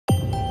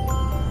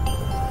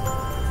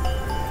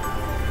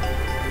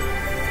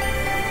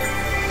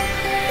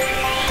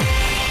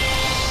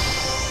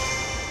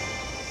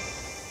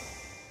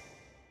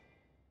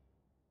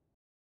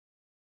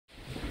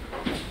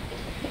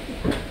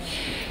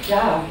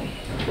Ja,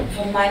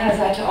 von meiner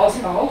Seite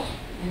aus auch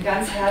ein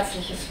ganz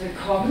herzliches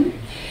Willkommen.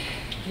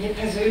 Mir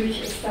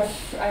persönlich ist das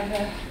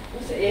eine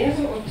große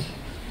Ehre und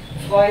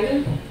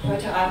Freude,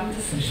 heute Abend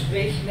das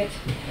Gespräch mit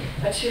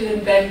Achille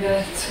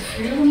Mbembe zu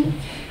führen.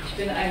 Ich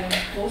bin eine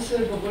große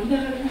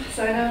Bewunderin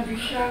seiner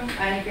Bücher,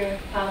 einige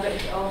habe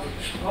ich auch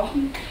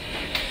besprochen.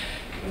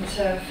 Und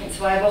vor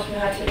 2 Wochen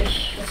hatte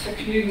ich das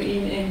Vergnügen,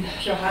 ihn in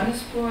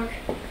Johannesburg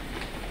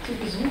zu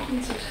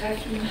besuchen, zu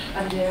treffen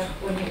an der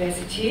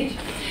Universität.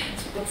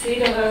 Das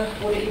Prozedere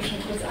wurde eben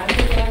schon kurz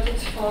angedeutet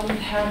vom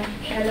Herrn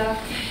Keller.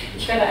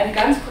 Ich werde eine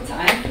ganz kurze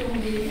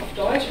Einführung geben auf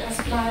Deutsch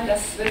erstmal.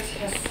 Das wird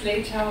Herr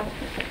Slater,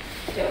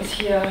 der uns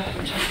hier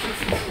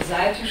unterstützend zur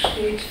Seite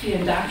steht,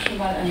 vielen Dank schon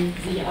mal an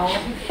Sie auch,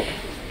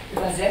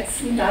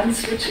 übersetzen. Dann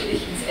switche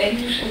ich ins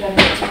Englische, damit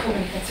die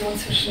Kommunikation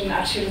zwischen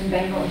Achille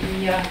Mbembe und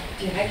mir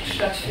direkt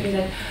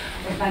stattfindet.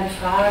 Und meine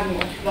Fragen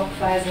und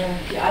blockweise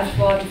die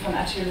Antworten von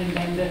Achille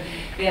Mbembe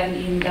werden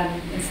Ihnen dann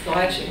ins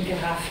Deutsche in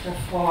geraffter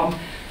Form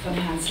von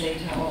Herrn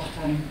Slater auch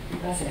dann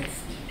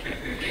übersetzt.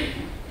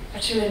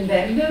 Achille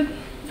Mbembe,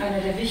 einer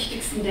der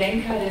wichtigsten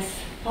Denker des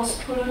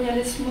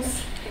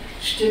Postkolonialismus,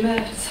 Stimme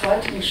des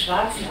heutigen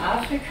schwarzen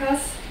Afrikas.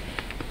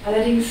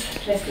 Allerdings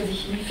lässt er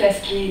sich nie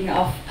festlegen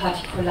auf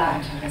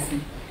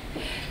Partikularinteressen.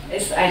 Er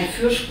ist ein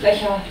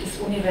Fürsprecher des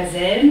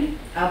Universellen,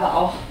 aber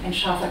auch ein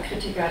scharfer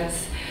Kritiker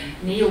des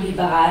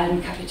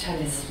neoliberalen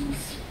Kapitalismus.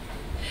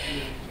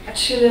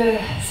 Achille,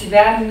 Sie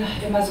werden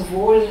immer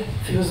sowohl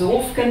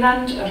Philosoph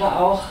genannt, aber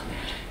auch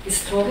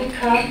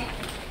Historiker.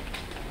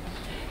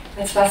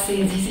 Als was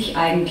sehen Sie sich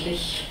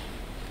eigentlich?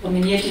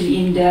 Dominiert in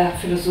Ihnen der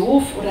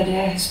Philosoph oder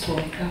der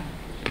Historiker?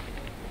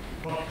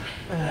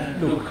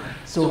 Look,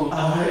 so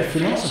I'm a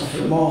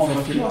philosopher, more of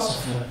a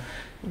philosopher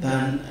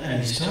than an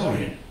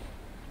historian.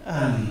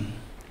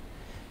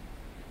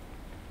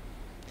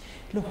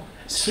 Look,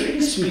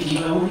 strictly speaking,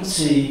 I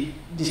wouldn't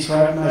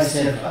describe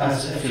myself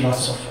as a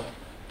philosopher.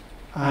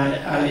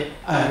 I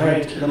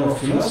read a lot of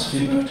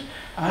philosophy, but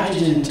I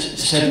didn't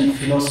study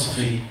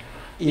philosophy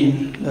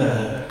in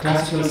the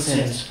classical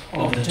sense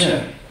of the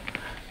term.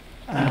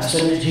 I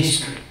studied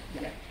history.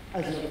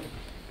 Also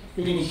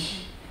bin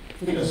ich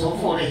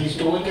Philosoph oder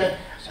Historiker,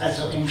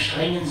 also im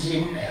strengen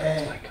Sinn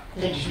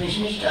hätte ich mich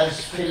nicht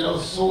als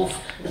Philosoph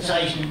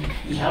bezeichnen.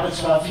 Ich habe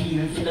zwar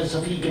viel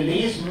Philosophie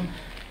gelesen,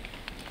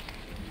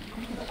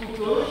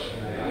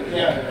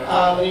 ja,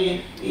 aber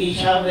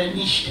ich habe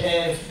nicht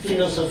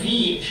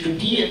Philosophie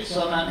studiert,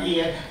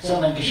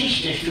 sondern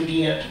Geschichte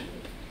studiert.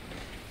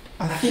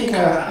 I think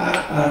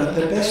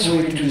the best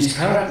way to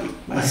describe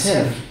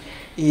myself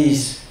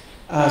is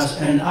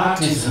as an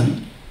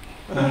artisan.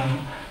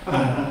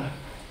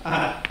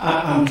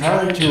 I'm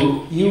trying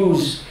to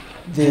use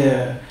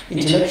the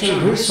intellectual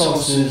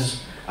resources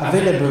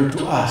available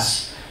to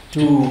us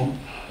to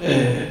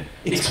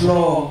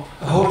explore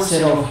a whole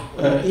set of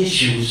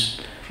issues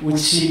which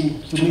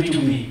seem to me to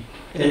be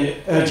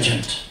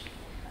urgent.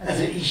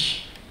 Also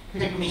ich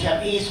würde mich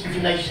am ehesten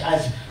vielleicht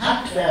als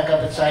Handwerker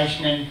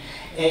bezeichnen.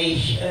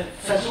 Ich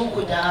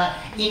versuche da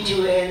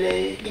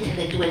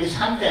intellektuelles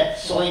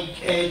Handwerkzeug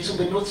zu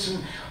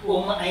benutzen,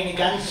 um eine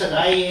ganze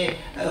Reihe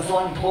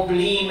von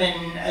Problemen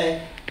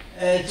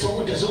zu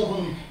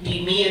untersuchen,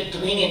 die mir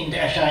dringend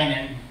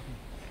erscheinen.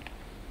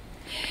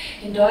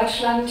 In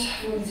Deutschland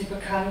wurden Sie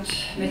bekannt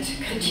mit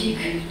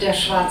Kritik der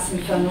schwarzen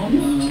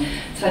Vernunft.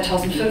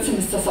 2014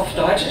 ist das auf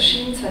Deutsch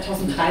erschienen,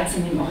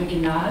 2013 im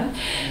Original.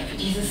 Für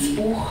dieses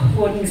Buch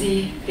wurden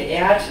Sie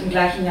geehrt im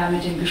gleichen Jahr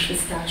mit dem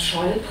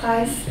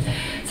Geschwister-Scholl-Preis.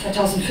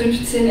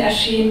 2015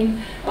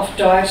 erschien auf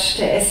Deutsch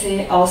der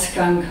Essay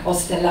Ausgang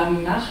aus der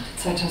langen Nacht,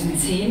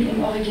 2010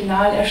 im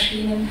Original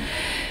erschienen,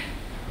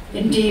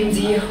 in dem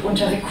Sie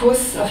unter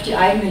Rekurs auf die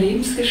eigene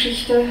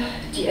Lebensgeschichte,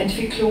 die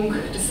Entwicklung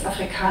des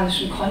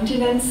afrikanischen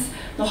Kontinents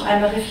noch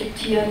einmal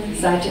reflektieren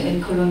seit der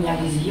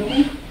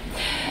Entkolonialisierung.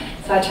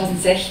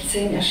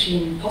 2016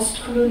 erschien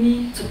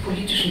Postkolonie zur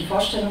politischen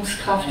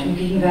Vorstellungskraft im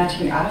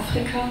gegenwärtigen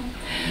Afrika.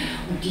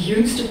 Und die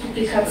jüngste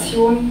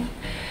Publikation,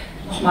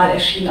 nochmal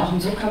erschienen auch im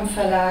Sukamp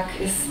Verlag,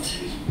 ist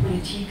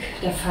Politik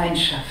der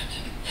Feindschaft.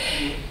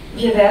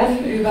 Wir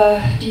werden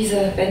über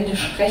diese Bände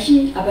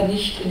sprechen, aber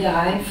nicht in der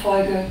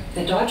Reihenfolge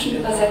der deutschen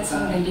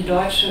Übersetzung, denn die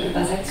deutsche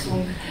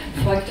Übersetzung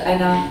folgt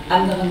einer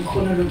anderen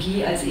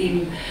Chronologie als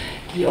eben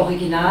die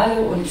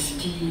Originale, und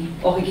die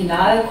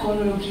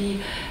Originalchronologie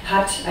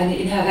hat eine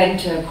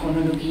inhärente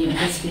Chronologie, und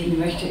deswegen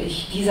möchte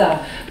ich dieser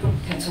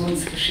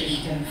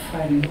Publikationsgeschichte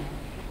folgen.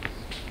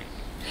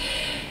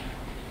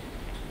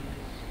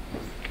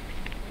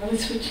 I will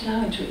switch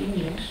now into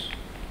English.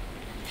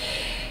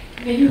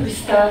 Maybe we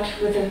start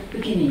with the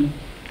beginning,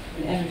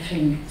 when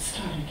everything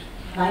started.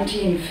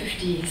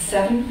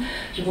 1957,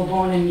 you were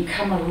born in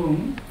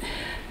Cameroon.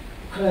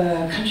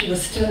 The country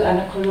was still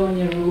under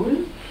colonial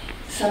rule.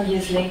 Some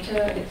years later,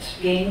 it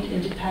gained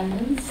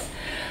independence.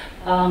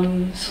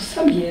 So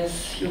some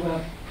years you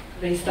were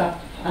raised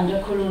up under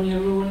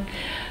colonial rule,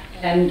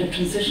 and the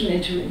transition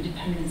into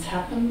independence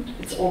happened.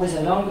 It's always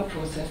a longer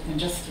process than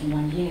just in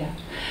 1 year.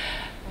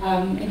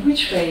 In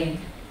which way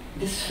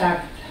this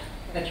fact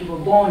that you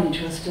were born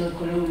into a still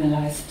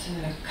colonialized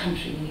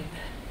country.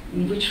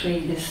 In which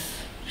way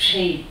this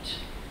shaped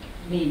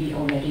maybe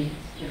already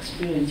your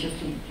experience, your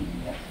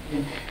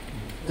thinking?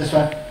 Das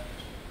war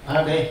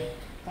Frage.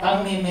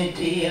 Fangen wir mit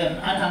dem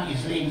Anfang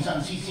Ihres Lebens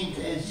an. Sie sind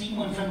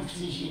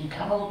 57 in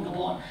Kamerun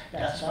geboren.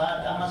 Das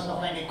war damals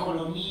noch eine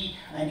Kolonie.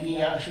 Einige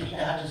Jahre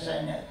später hat es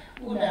eine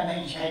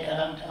Unabhängigkeit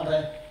erlangt,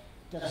 aber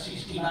das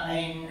ist immer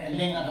ein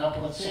längerer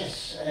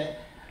Prozess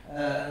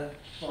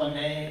von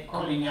der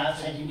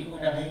Kolonialzeit in die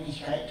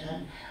Unabhängigkeit.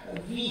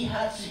 Wie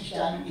hat sich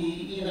dann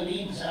Ihre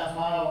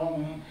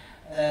Lebenserfahrung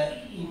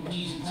in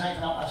diesem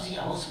Zeitraum auf Sie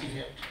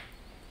ausgewirkt?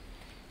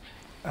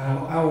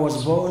 I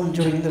was born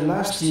during the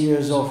last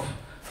years of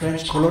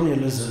French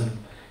colonialism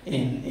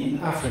in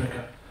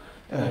Africa,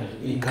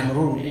 in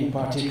Cameroon in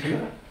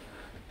particular,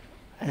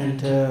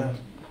 and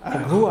I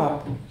grew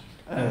up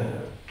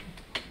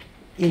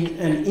in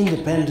an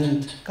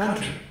independent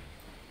country.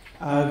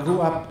 I grew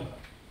up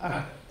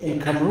in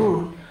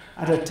Cameroon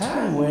at a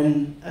time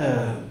when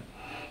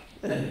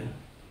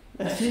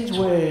things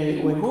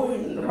were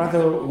going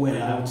rather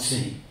well, I would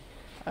say.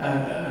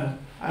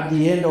 At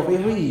the end of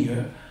every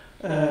year,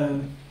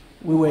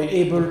 we were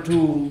able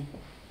to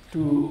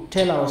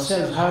tell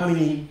ourselves how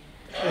many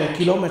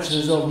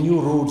kilometers of new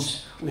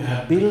roads we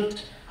have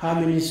built, how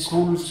many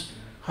schools,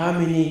 how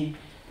many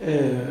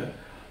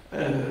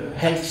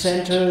health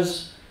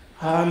centers,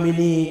 how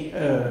many,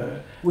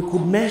 we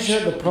could measure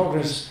the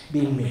progress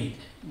being made.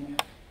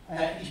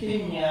 Ich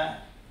bin ja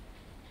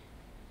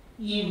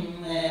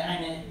in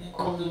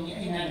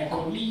einer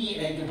Kolonie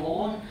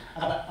geboren,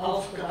 aber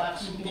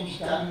aufgewachsen bin ich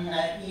dann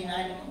in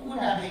einem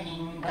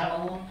unabhängigen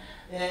Kamerun,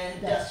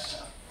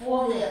 das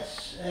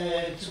vorwärts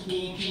zu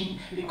gehen schien.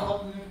 Wir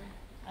konnten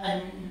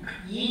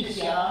jedes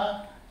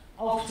Jahr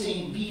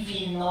aufzählen, wie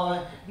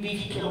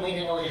viele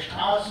Kilometer neue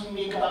Straßen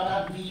wir gebaut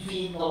haben, wie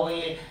viele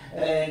neue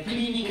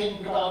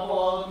Kliniken gebaut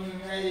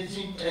worden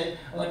sind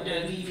und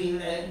wie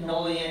viele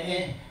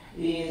neue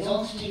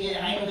sonstige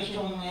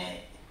Einrichtungen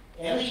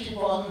errichtet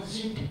worden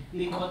sind.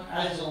 Wir konnten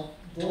also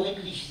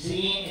deutlich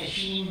sehen, es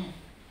schien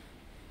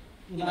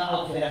immer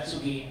aufwärts zu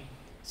gehen.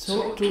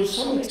 So to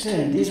some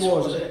extent this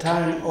was a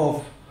time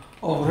of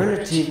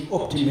relative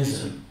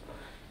optimism,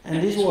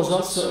 and this was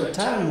also a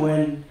time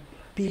when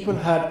people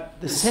had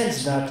the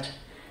sense that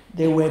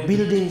they were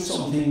building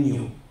something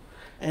new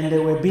and they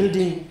were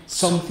building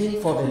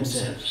something for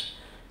themselves.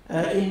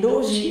 In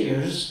those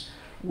years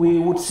we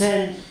would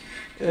send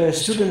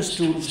students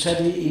to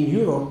study in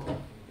Europe,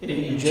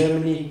 in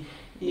Germany.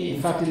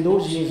 In fact, in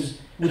those years,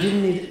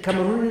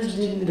 Cameroonians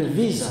didn't need a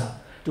visa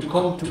to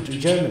come to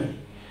Germany.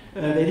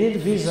 They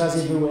needed visas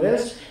everywhere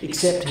else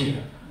except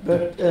here.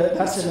 But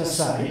that's an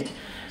aside.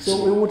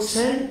 So we would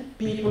send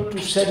people to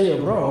study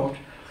abroad,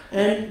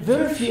 and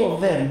very few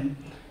of them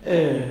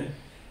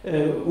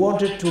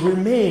wanted to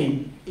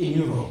remain in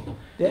Europe.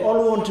 They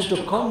all wanted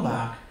to come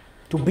back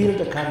to build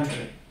a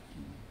country.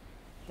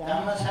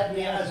 Damals hatten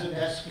wir also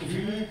das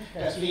Gefühl,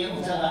 dass wir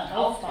unser Land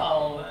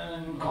aufbauen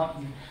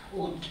konnten.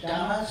 Und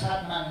damals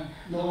hat man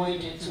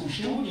Leute zum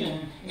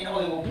Studien in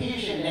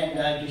europäische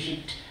Länder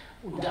geschickt,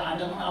 unter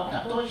anderem auch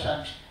nach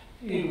Deutschland.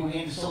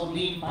 Übrigens so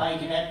nebenbei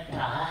gemerkt,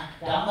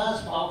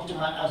 damals brauchte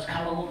man aus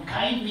Kamerun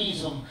kein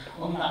Visum,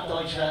 um nach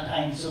Deutschland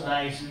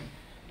einzureisen.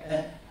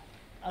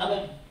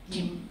 Aber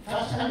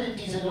fast alle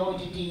diese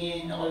Leute,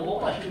 die in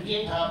Europa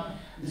studiert haben,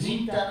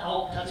 sind dann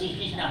auch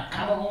tatsächlich nach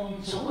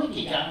Kamerun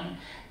zurückgegangen,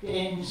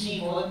 denn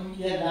sie wollten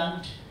ihr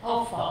Land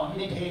aufbauen,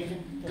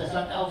 mithelfen, das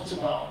Land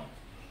aufzubauen.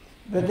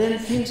 But then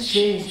things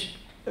changed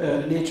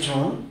later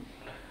on,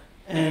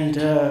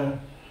 and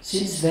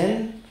since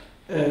then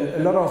a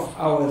lot of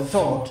our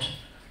thought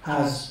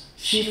has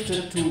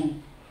shifted to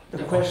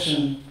the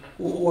question,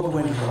 what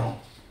went wrong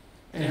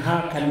and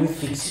how can we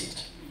fix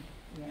it?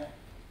 Ja.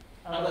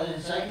 Aber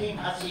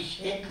seitdem hat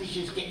sich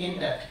etliches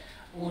geändert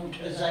und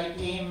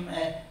seitdem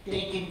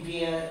denken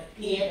wir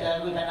eher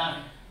darüber nach,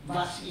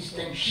 was ist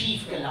denn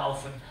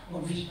schiefgelaufen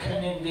und wie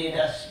können wir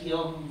das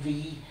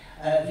irgendwie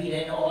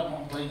wieder in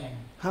Ordnung bringen.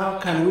 How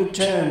can we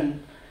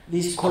turn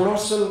this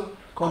colossal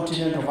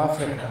continent of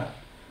Africa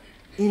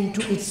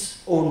into its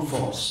own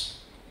force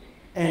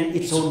and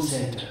its own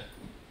center?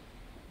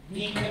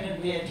 Wie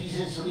können wir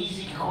dieses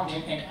riesige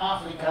Kontinent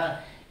Afrika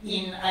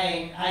in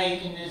ein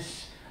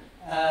eigenes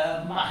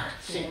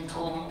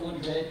Machtzentrum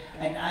und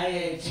ein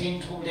eigenes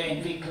Zentrum der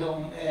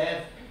Entwicklung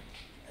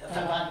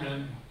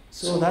verwandeln?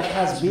 So that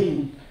has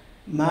been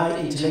my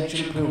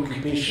intellectual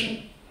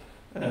preoccupation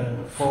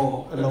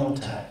for a long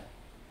time.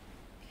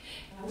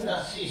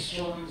 Das ist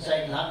schon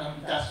seit langem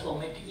das,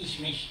 womit ich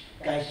mich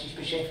geistig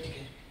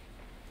beschäftige.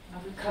 I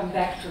will come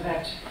back to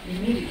that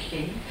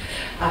immediately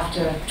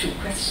after two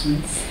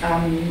questions.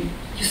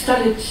 You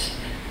studied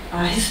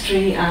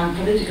history and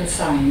political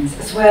science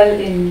as well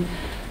in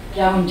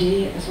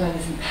Yaoundé as well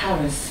as in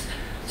Paris.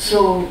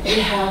 So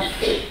we have,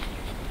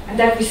 and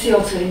that we see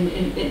also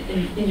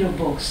in your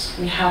books,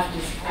 we have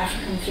this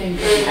African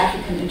thinkers, the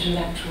African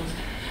intellectuals,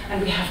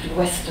 and we have the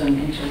Western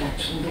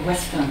intellectual, the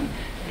Western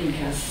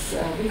thinkers.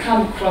 We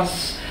come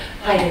across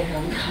Heidegger,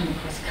 we come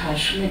across Carl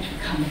Schmitt, we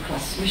come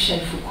across Michel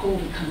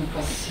Foucault, we come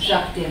across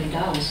Jacques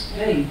Derrida, who's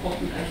very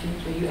important, I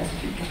think, for you as a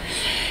thinker.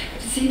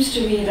 But it seems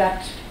to me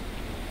that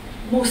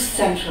most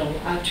central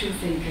are two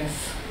thinkers,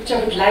 which I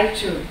would like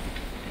to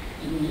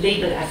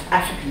label as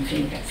African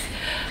thinkers.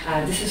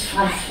 This is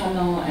Frantz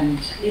Fanon and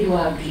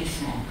Edouard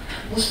Glissant.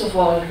 Most of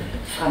all,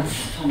 Frantz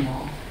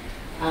Fanon,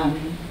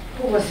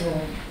 who was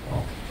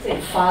the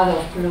father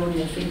of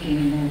colonial thinking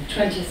in the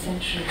 20th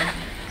century.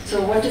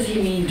 So what does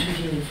he mean to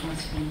you,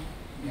 Frantz Fanon?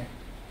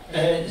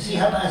 Sie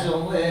haben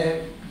also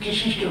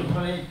Geschichte und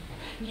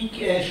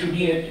Politik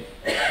studiert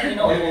in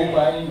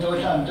Europa, in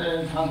Deutschland,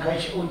 in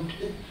Frankreich, und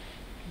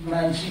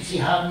man sieht,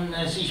 Sie haben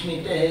sich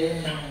mit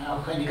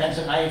auch eine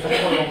ganze Reihe von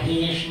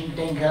europäischen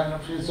Denkern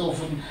und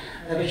Philosophen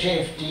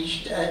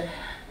beschäftigt,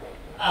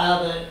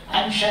 aber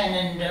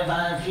anscheinend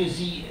waren für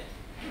Sie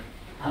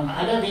am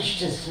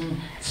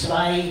allerwichtigsten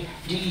zwei,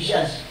 die ich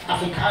als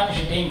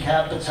afrikanische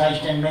Denker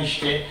bezeichnen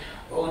möchte,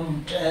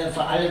 und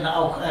vor allem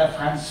auch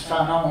Frantz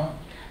Fanon.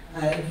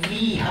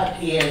 Wie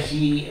hat er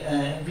Sie,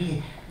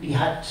 wie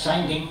hat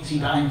sein Denken Sie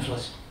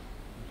beeinflusst?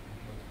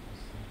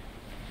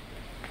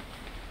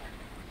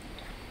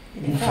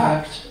 In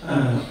fact,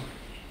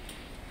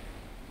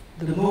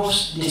 the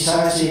most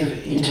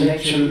decisive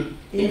intellectual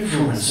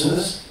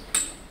influences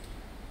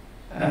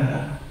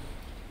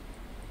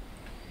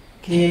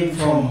came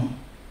from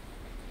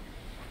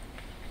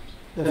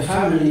the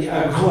family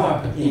I grew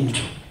up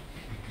into.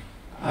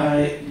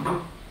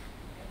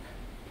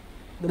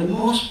 The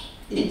most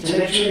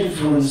intellectual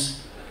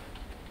influence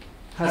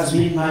has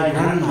been my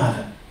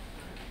grandmother.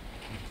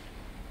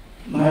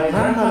 My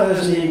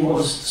grandmother's name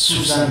was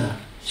Susanna.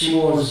 She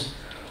was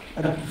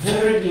a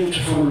very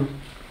beautiful,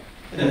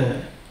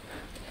 let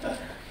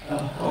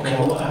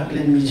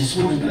me just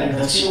put it like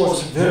that. She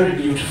was very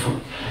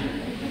beautiful.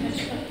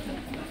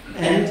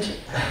 And,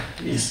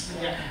 yes.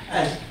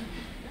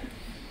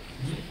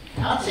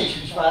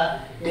 Tatsächlich war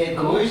der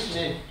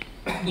größte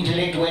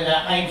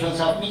intellektuelle Einfluss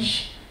auf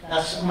mich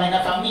das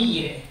meiner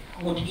Familie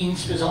und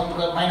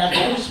insbesondere meiner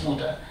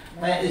Großmutter.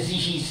 Sie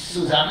hieß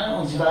Susanne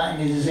und sie war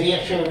eine sehr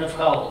schöne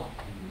Frau.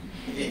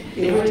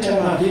 Every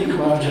time I think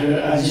about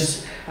her, I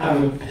just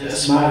have a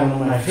smile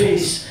on my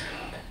face.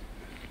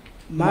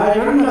 My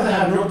grandmother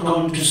had not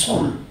gone to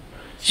school.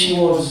 She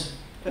was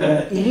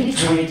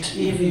illiterate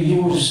if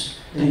you use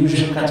the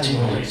usual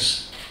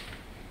categories.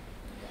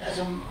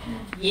 Also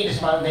jedes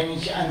Mal, wenn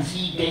ich an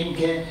sie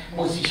denke,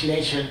 muss ich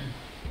lächeln.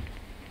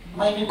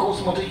 Meine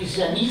Großmutter ist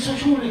ja nie zur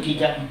Schule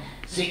gegangen.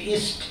 Sie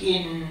ist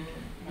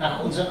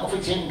nach unseren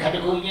offiziellen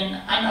Kategorien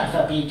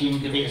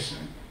Analphabetin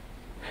gewesen.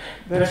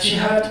 But she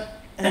had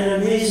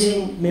an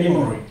amazing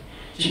memory.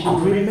 She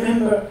could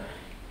remember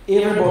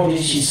everybody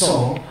she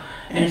saw,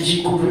 and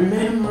she could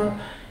remember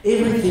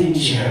everything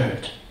she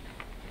heard.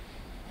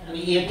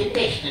 Ihr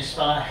Gedächtnis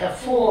war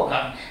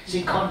hervorragend.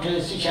 Sie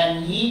konnte sich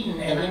an jeden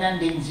erinnern,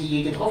 den sie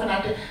je getroffen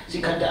hatte.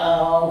 Sie konnte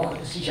auch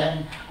sich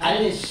an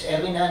alles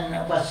erinnern,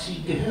 was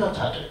sie gehört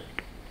hatte.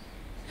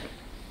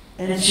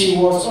 And she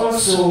was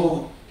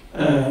also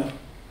a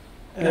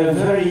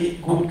very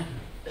good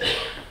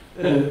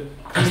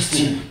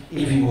Christian,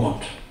 if you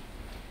want.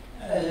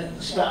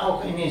 Sie war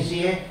auch eine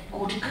sehr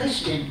gute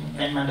Christin,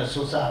 wenn man das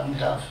so sagen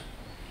darf.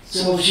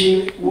 So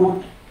she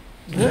would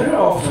very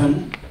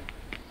often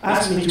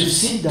ask me to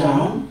sit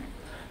down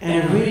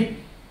and read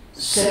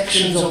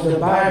sections of the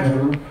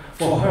Bible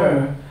for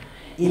her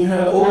in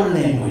her own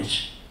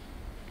language.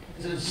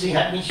 Also sie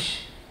hat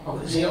mich auch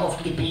sehr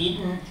oft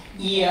gebeten,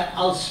 ihr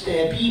aus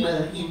der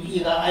Bibel in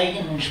ihrer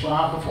eigenen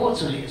Sprache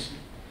vorzulesen.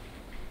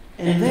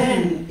 And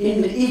then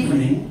in the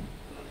evening,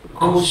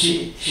 because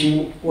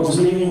she was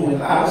living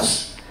with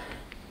us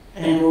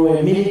and we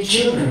were many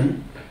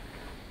children,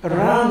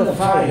 around the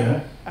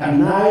fire at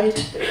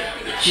night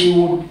she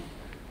would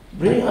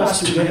bring us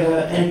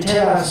together and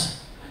tell us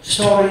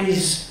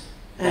stories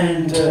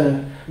and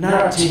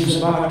narratives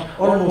about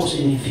almost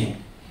anything.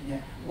 Ja.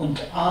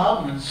 Und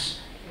abends,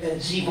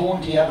 sie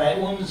wohnte ja bei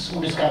uns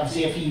und es gab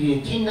sehr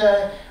viele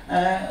Kinder,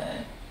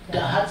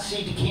 da hat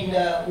sie die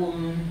Kinder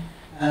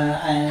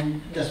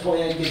das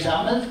Feuer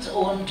gesammelt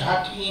und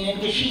hat ihnen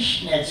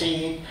Geschichten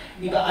erzählt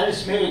über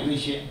alles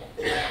Mögliche.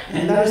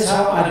 And that is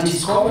how I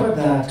discovered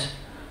that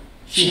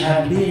she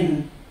had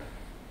been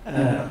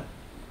a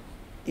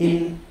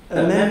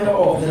member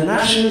of the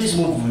nationalist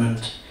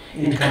movement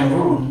in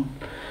Cameroon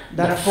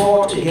that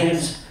fought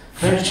against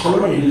French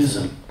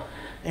colonialism,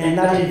 and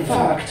that in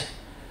fact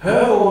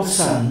her own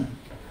son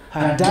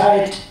had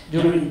died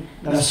during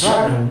the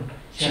struggle.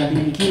 She had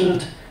been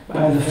killed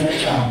by the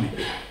French army.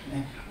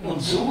 Und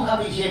so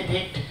habe ich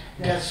entdeckt,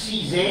 dass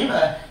sie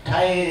selber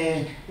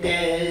Teil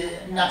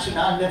der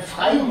nationalen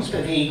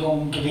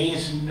Befreiungsbewegung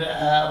gewesen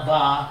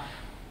war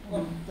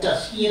und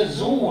dass ihr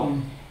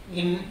Sohn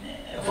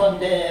von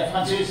der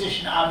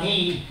französischen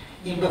Armee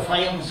im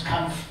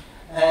Befreiungskampf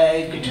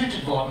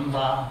getötet worden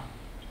war.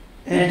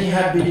 And he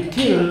had been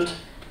killed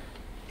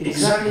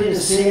exactly the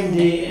same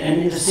day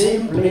and in the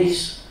same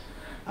place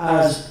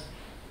as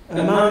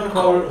a man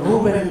called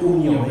Ruben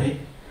Unyoe,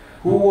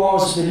 who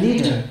was the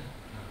leader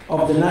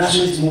of the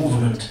nationalist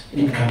movement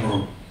in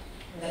Cameroon.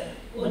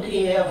 Und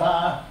er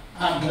war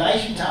am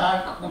gleichen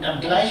Tag und am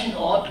gleichen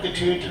Ort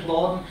getötet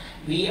worden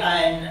wie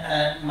ein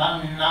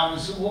Mann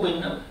namens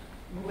Ruben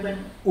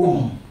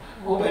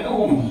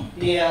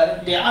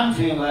der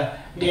Anführer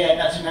der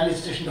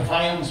nationalistischen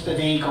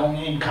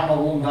Befreiungsbewegung in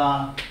Kamerun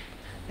war.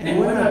 And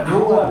when I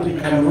grew up in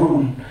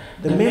Cameroon,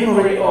 the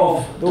memory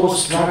of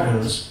those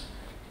struggles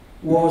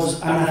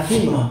was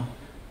anathema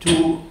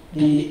to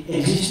the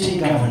existing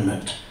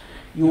government.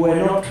 You were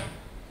not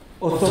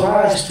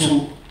authorized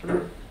to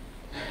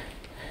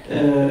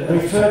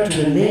refer to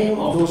the name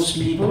of those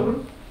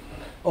people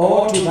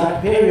or to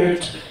that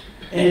period,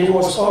 and it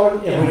was all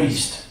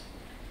erased.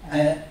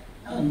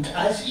 Und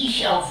als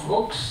ich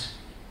aufwuchs,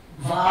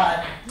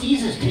 war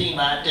dieses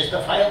Thema des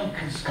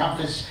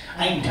Befreiungskampfes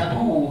ein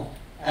Tabu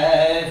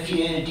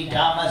für die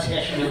damals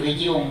herrschende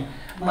Regierung.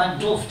 Man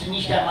durfte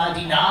nicht einmal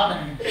die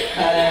Namen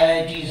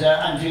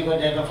dieser Anführer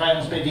der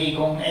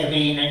Befreiungsbewegung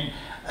erwähnen.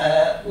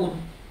 Und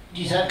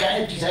dieser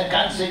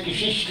ganze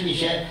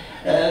geschichtliche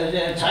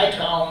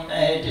Zeitraum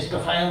des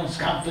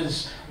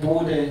Befreiungskampfes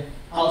wurde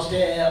aus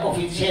der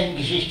offiziellen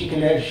Geschichte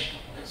gelöscht.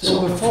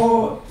 So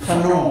before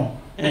Fanon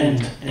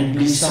and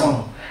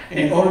Blisson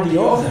and all the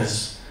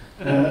others,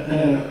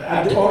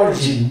 at the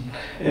origin,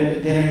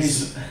 there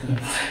is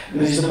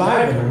the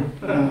Bible,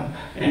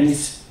 and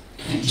it's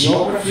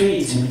geography,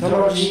 it's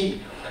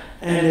mythology,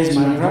 and there's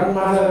my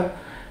grandmother,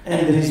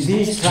 and there is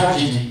this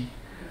tragedy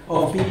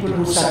of people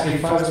who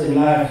sacrificed their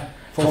life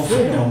for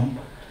freedom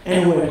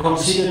and were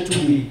considered to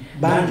be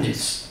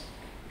bandits.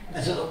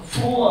 Also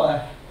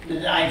vor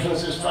des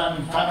Einflusses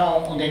von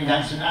Fanon und den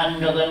ganzen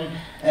anderen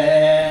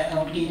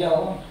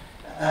Gliederungen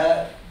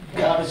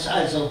gab es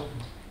also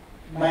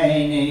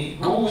meine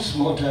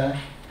Großmutter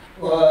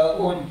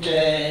und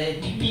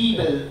die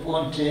Bibel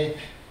und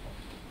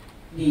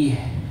die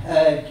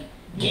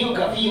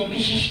Geografie und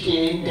Geschichte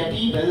in der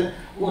Bibel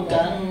und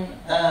dann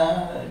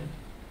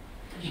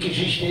die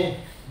Geschichte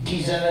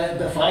dieser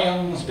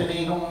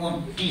Befreiungsbewegung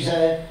und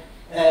dieser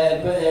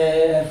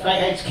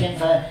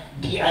Freiheitskämpfer,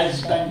 die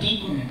als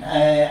Banditen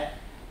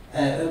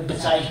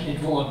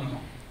bezeichnet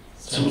wurden.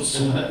 So it's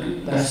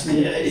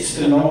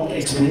a long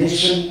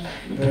explanation,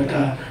 but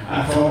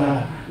I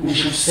thought we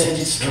should set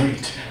it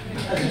straight.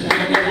 Also das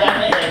ist eine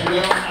lange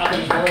Erklärung, aber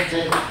ich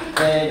wollte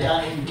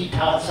dann die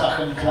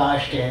Tatsachen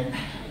klarstellen,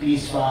 wie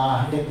es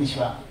wirklich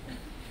war.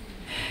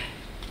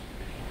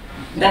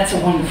 That's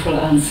a wonderful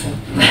answer.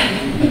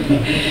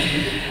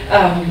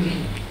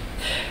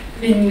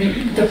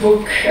 In the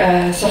book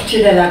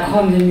Sortir de la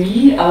Grande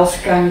Nuit,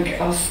 Ausgang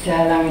aus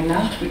der langen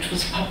Nacht, which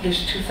was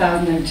published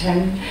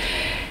 2010,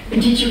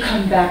 indeed you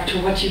come back to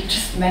what you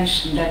just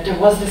mentioned, that there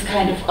was this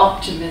kind of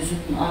optimism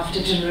after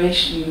a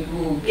generation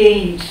who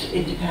gained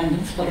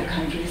independence for the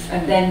countries,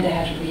 and then they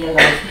had to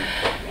realize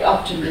the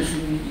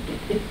optimism,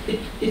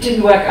 it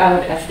didn't work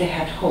out as they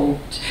had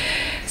hoped.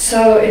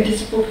 So in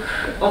this book,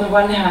 on the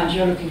one hand,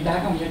 you're looking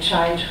back on your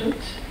childhood,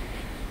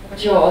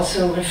 but you're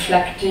also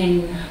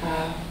reflecting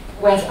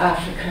where's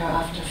Africa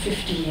after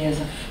 50 years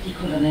of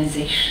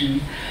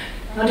decolonization.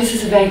 Now this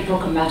is a very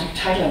programmatic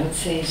title, I would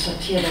say,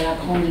 Sortir de la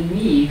Grande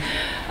Nuit.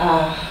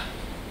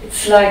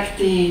 It's like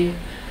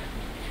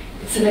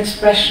it's an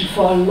expression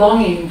for a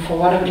longing for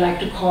what I would like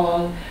to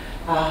call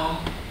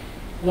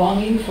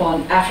longing for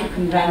an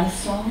African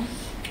Renaissance.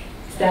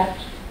 Is that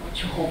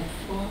what you hope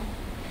for?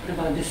 What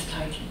about this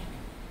title?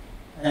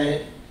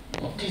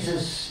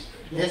 Dieses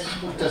letzte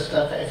Buch, das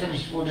da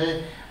veröffentlicht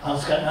wurde,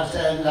 Ausgang aus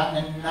der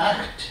langen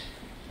Nacht,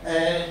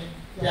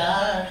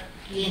 da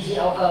gehen Sie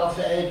auch auf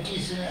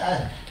diese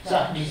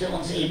Sachen, die Sie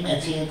uns eben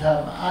erzählt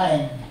haben,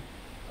 ein.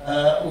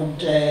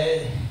 Und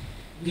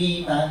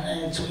wie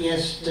man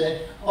zuerst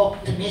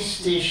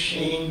optimistisch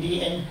in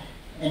die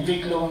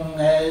Entwicklung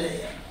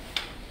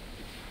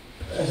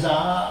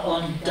sah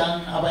und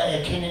dann aber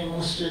erkennen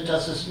musste,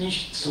 dass es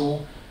nicht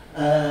so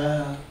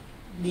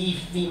lief,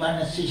 wie man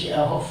es sich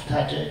erhofft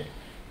hatte.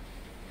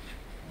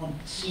 Und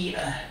Sie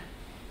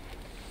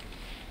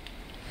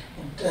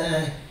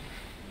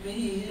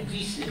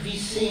wie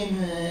sehen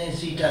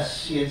Sie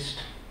das jetzt?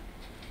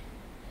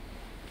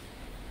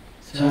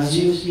 So as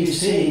you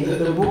say,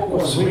 the book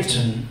was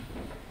written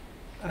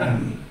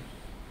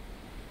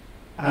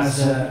as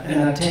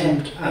an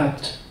attempt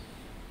at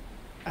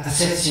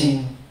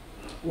assessing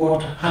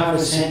what half a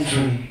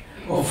century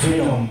of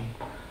freedom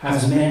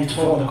has meant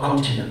for the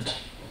continent.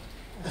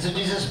 Also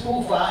dieses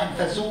Buch war ein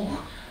Versuch,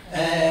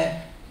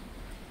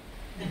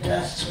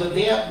 das zu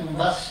bewerten,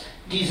 was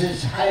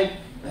dieses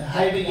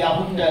halbe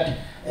Jahrhundert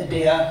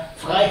der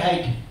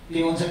Freiheit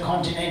für unser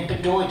Kontinent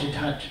bedeutet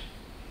hat.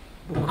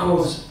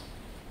 Because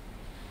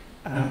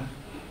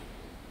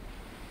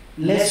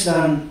less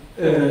than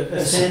a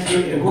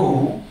century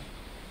ago,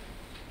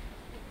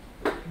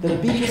 the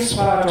biggest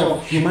part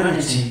of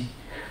humanity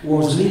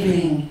was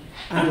living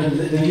under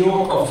the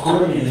yoke of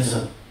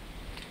colonialism.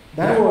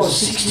 That was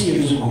 60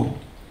 years ago,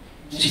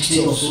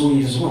 60 or so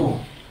years ago.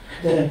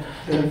 The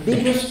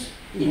biggest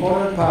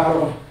important part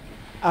of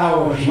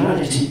our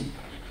humanity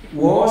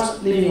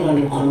was living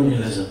under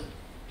colonialism.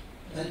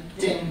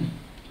 Denn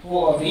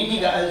vor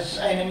weniger als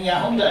einem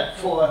Jahrhundert,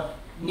 vor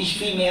nicht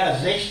viel mehr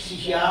als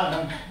 60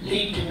 Jahren,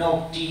 lebte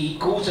noch die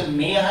große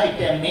Mehrheit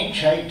der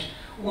Menschheit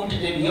unter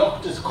dem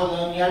Joch des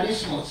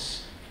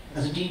Kolonialismus.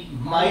 Also die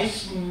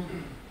meisten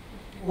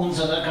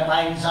unserer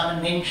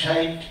gemeinsamen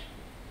Menschheit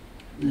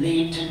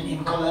lebten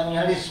im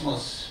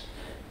Kolonialismus.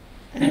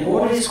 And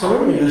what is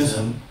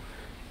colonialism?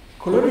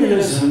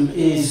 Colonialism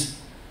is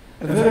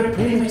a very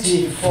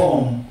primitive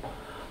form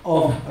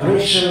of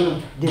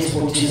racial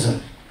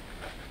despotism.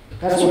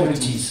 That's what it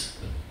is.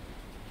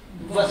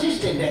 Was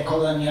ist denn der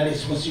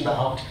Kolonialismus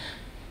überhaupt?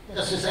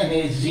 Das ist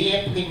eine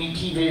sehr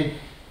primitive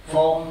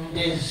Form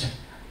des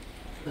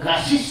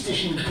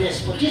rassistischen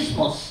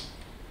Despotismus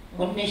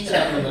und nichts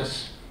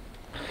anderes.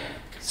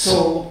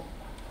 So,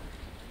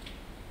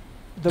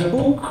 the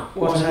book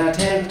was an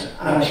attempt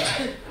at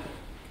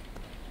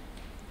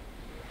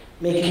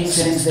making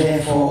sense,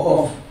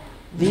 therefore, of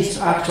this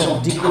act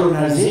of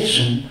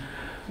decolonization,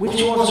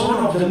 which was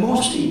one of the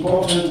most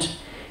important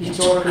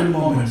historical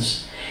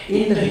moments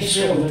in the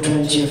history of the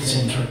 20th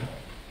century.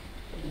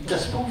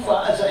 Das Buch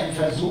war also ein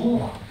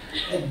Versuch,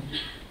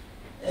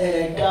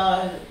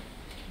 da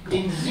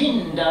den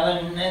Sinn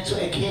darin zu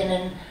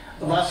erkennen,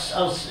 was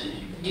aus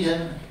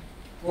diesem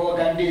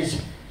Vorgang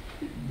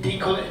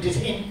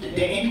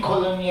der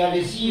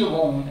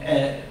Entkolonialisierung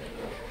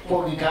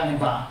vorgegangen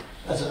war.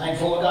 Also ein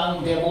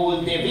Vorgang, der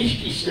wohl der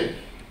wichtigste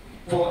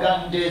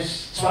Vorgang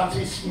des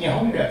 20.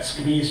 Jahrhunderts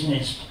gewesen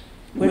ist.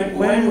 When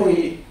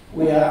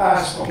we are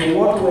asked, okay,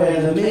 what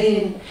were the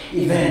main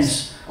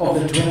events of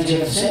the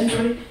 20th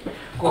century?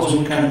 Of course,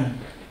 we can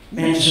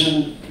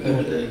mention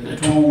the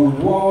two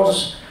world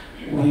wars.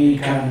 We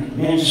can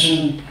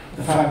mention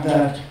the fact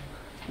that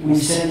we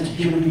sent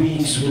human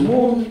beings to the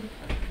moon.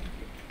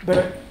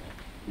 But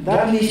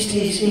that list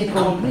is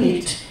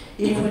incomplete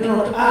if we do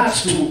not add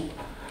to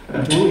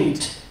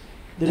it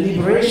the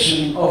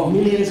liberation of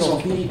millions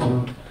of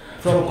people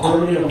from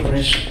colonial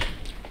oppression.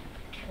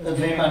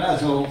 Wenn man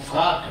also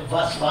fragt,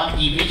 was waren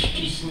die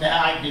wichtigsten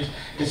Ereignisse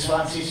des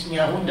 20.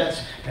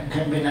 Jahrhunderts, dann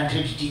können wir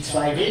natürlich die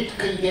zwei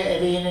Weltkriege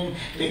erwähnen.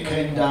 Wir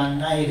können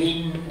dann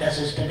erwähnen, dass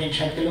es der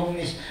Menschheit gelungen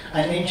ist,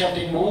 einen Menschen auf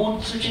den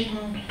Mond zu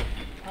schicken.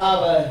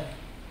 Aber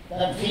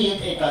dann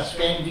fehlt etwas,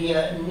 wenn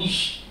wir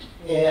nicht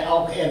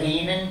auch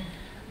erwähnen,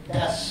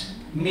 dass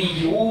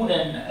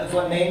Millionen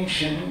von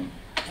Menschen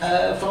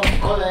vom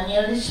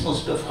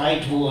Kolonialismus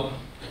befreit wurden.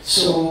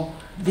 So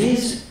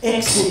this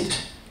exit,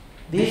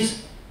 this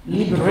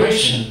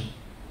liberation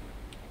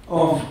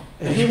of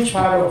a huge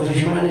part of the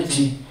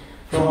humanity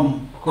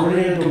from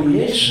colonial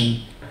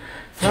domination,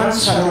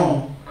 Frantz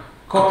Fanon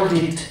called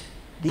it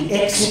the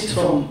exit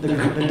from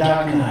the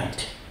dark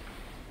night.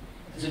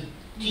 Also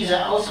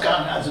dieser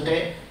Ausgang, also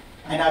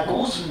einer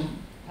großen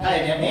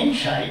Teil der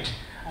Menschheit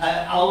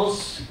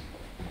aus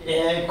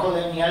der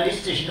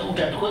kolonialistischen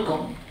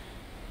Unterdrückung,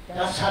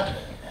 das hat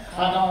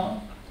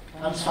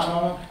Frantz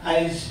Fanon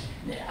als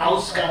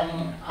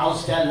Ausgang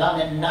aus der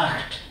langen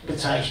Nacht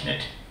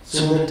bezeichnet.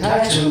 So the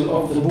title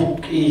of the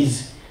book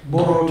is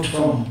borrowed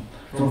from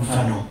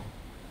Fanon.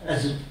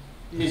 Also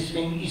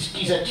deswegen ist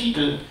dieser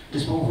Titel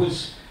des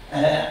Buches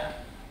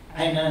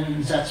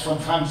einen Satz von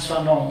Frantz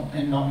Fanon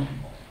entnommen.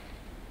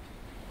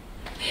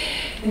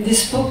 In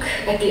this book,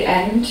 at the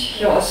end,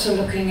 you're also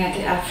looking at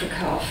the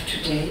Africa of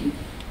today,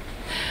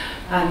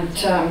 and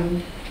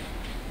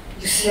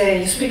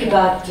you speak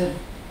about the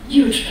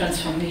huge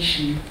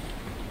transformation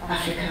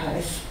Africa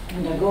is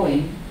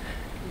undergoing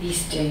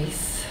these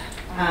days,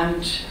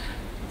 and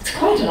it's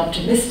quite an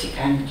optimistic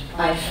end,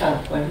 I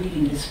felt while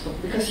reading this book,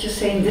 because you're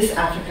saying this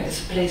Africa is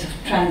a place of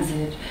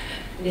transit,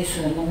 it's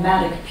a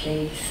nomadic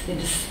place in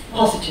this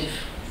positive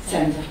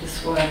sense of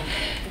this word.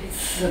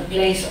 It's a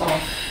place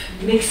of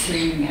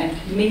mixing and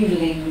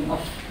mingling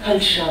of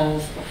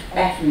cultures, of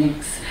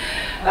ethnics.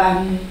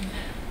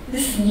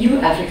 This new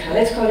Africa,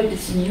 let's call it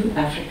this new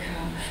Africa,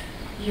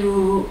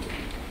 you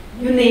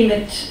name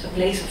it a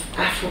place of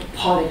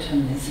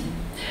Afropolitanism.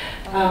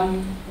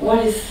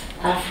 What is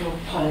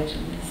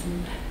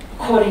Afropolitanism?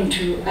 According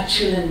to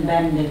Achille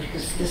Mbembe,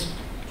 because this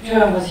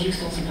term was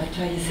used also by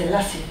Haile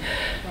Selassie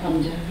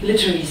from the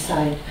literary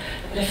side,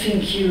 but I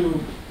think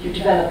you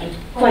developed it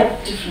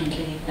quite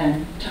differently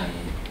than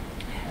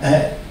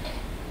Haile.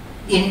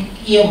 In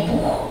Ihrem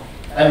Buch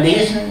beim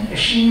Lesen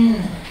schien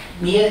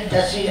mir,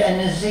 dass Sie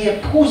eine sehr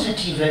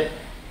positive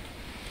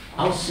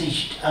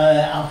Aussicht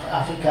auf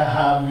Afrika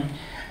haben,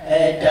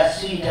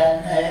 dass Sie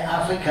dann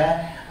Afrika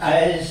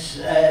als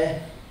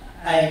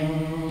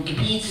ein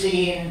Gebiet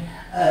sehen,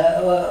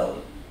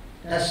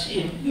 das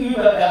im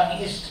Übergang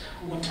ist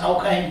und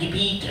auch ein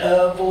Gebiet,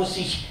 wo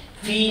sich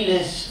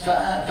vieles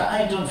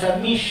vereint und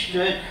vermischt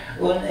wird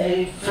und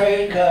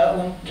Völker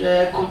und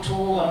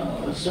Kulturen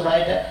und so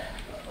weiter.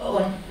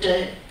 Und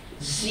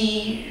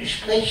Sie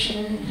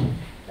sprechen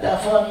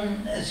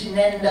davon, Sie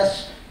nennen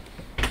das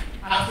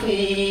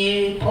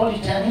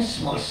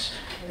Afropolitanismus.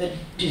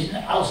 Diesen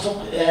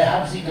Ausdruck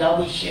haben Sie,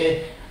 glaube ich,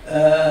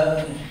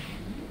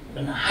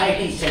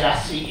 Haile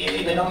Selassie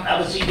übernommen,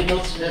 aber Sie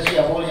benutzen das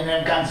ja wohl in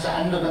einem ganz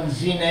anderen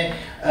Sinne.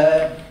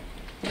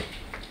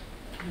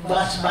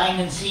 Was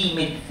meinen Sie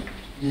mit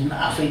diesem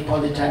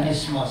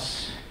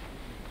Afripolitanismus?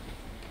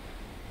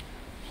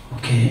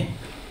 Okay,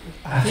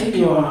 I think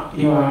you are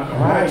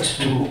right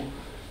to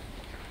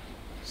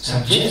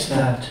suggest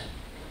that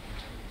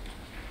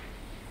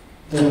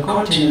the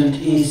continent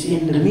is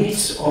in the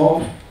midst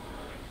of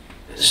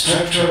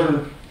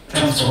structural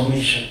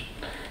transformation,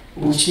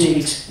 which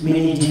takes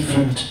many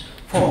different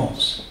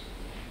forms.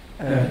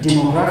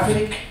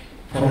 Demographic,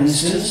 for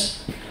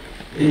instance,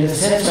 in the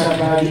sense that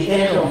by the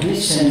end of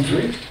this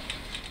century,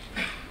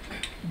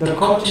 the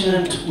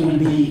continent will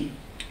be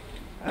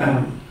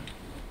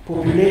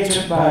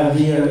populated by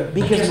the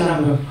biggest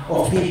number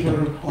of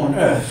people on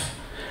Earth.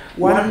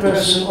 1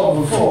 person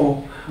over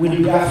 4 will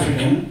be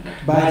African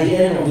by the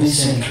end of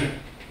this century.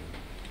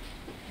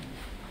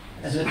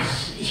 Also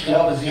ich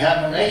glaube, Sie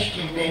haben recht,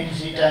 indem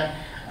Sie dann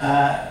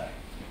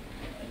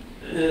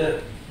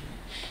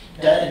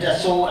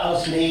das so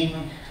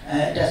auslegen,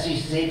 dass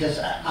ich sehe, dass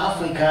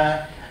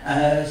Afrika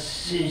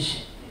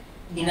sich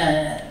in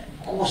einer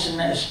großen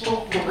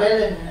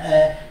strukturellen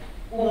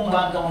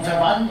Umwandlung,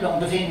 Verwandlung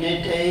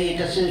befindet,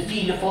 dass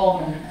viele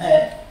Formen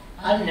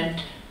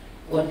annimmt.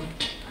 Und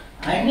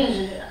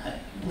ein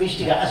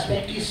wichtiger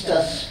Aspekt ist,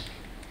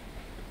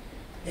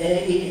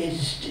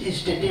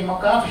 ist der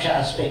demografische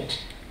Aspekt.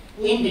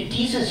 Ende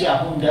dieses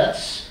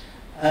Jahrhunderts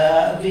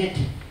wird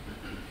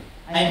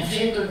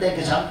 1/4 der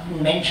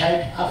gesamten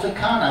Menschheit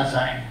Afrikaner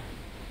sein.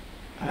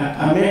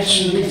 I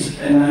mentioned this,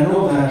 and I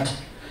know that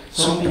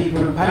some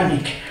people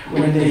panic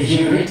when they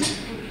hear it.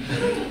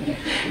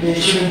 They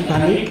shouldn't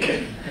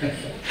panic.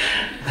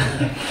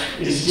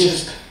 It's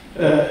just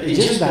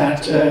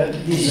that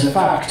this is a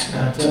fact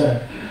that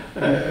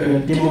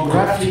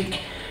demographic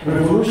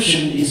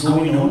revolution is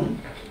going on,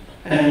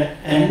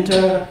 and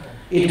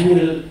it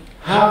will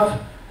have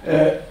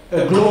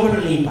a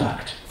global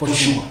impact for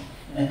sure.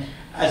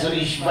 Also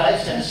ich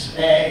weiß, dass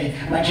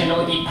manche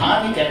Leute in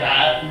Panik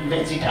geraten,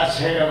 wenn sie das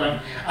hören,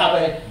 aber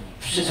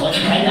sie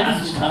sollten keine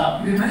Angst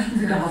haben. Wir möchten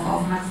Sie darauf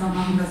aufmerksam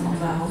machen, dass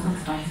unser Haus in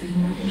 20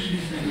 Minuten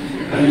schließen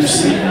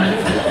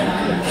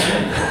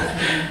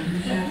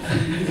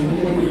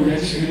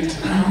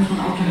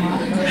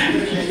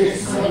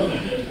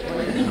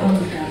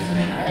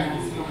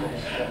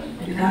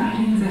Wir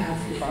danken Ihnen sehr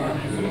herzlich für Ihre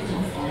Besuch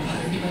und freuen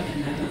uns über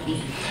die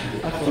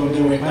I thought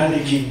they were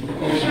panicking.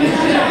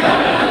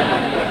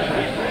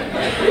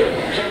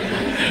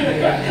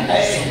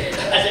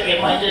 Also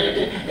er meinte,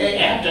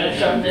 er hat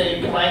schon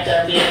gemeint,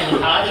 da wäre eine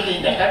Panik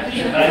in der Stadt,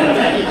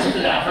 weil jetzt so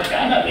viele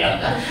Afrikaner wären.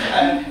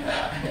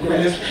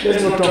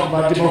 Let's not talk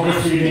about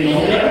demography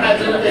anymore.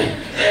 Also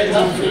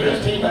noch für das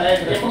Thema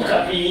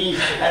Demografie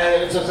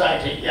zur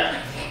Seite, ja.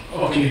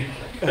 Okay,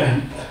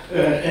 and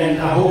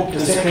I hope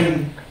the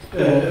second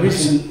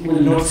reason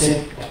will not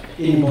set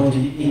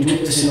anybody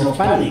into a state of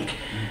panic.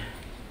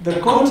 The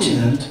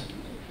continent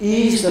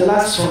is the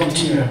last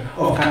frontier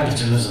of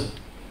capitalism.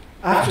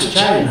 After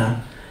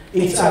China,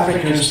 it's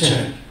Africa's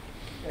turn.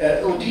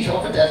 Und ich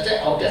hoffe, dass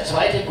auch der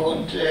zweite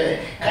Grund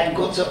kein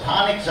Grund zur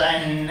Panik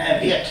sein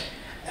wird.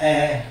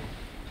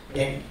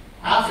 Denn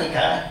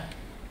Afrika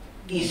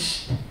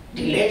ist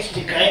die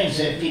letzte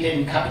Grenze für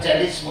den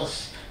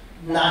Kapitalismus.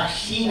 Nach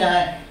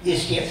China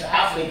ist jetzt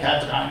Afrika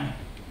dran.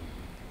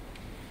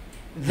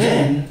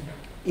 Then,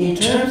 in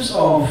terms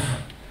of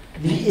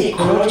the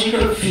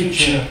ecological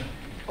future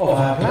of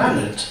our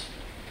planet,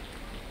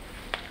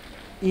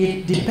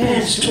 it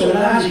depends to a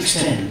large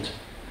extent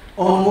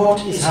on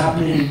what is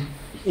happening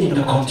in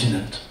the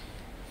continent.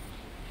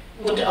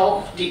 Und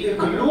auch die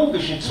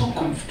ökologische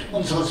Zukunft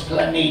unseres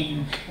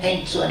Planeten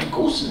hängt zu einem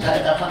großen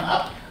Teil davon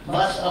ab,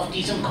 was auf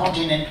diesem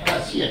Kontinent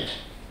passiert.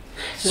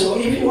 So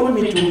if you want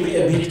me to be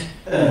a bit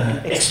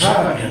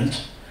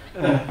extravagant,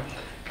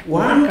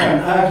 one can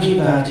argue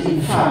that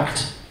in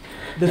fact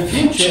the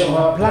future of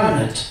our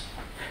planet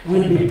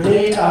will be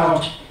played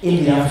out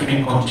in the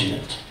African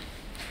continent.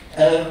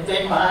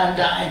 Wenn man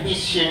da ein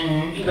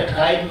bisschen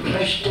übertreiben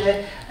möchte,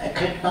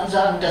 könnte man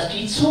sagen, dass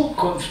die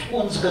Zukunft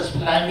unseres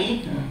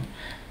Planeten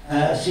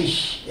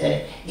sich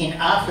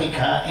in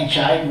Afrika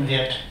entscheiden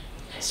wird.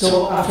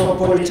 So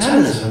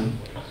Afropolitanism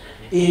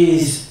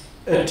is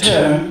a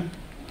term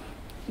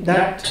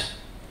that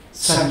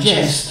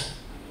suggests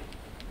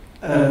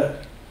that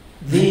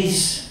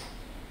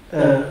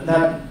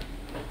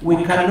we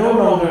can no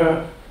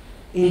longer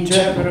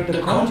interpret the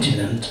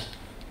continent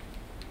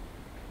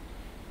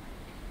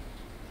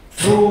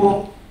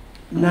through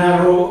a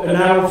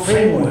narrow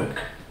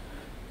framework.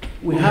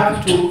 We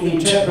have to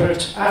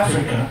interpret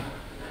Africa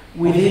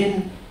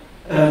within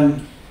a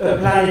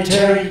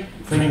planetary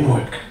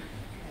framework.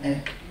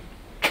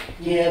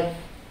 Der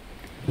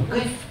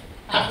Begriff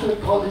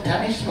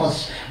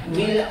Afropolitanismus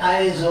will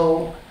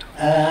also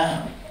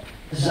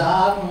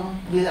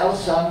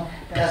aussagen,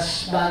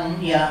 dass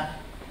man ja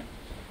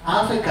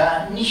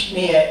Afrika nicht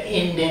mehr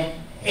in dem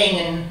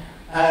engen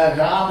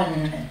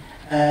Rahmen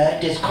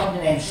des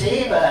Kontinents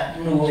selber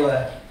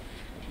nur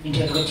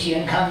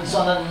interpretieren kann,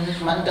 sondern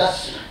man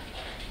das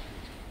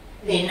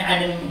in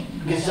einem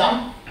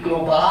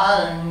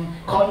gesamtglobalen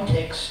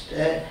Kontext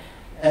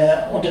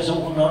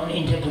untersuchen und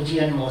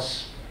interpretieren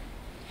muss.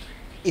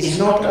 It's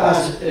not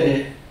as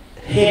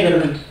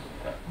Hegel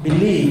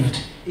believed.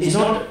 It's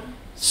not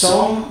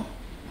some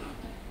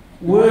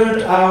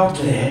word out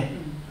there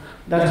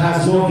that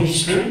has no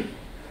history.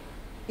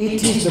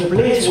 It is the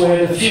place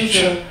where the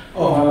future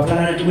of our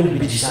planet will be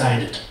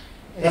decided.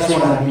 That's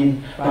what I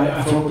mean by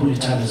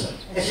Afropolitanism.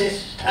 Es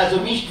ist also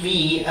nicht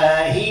wie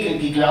Hegel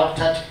geglaubt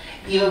hat,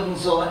 irgend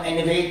so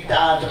eine Welt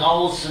da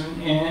draußen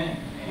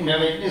in der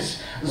Welt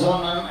ist,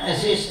 sondern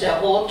es ist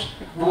der Ort,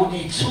 wo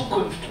die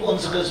Zukunft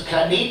unseres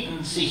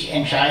Planeten sich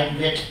entscheiden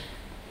wird.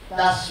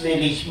 Das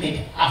will ich mit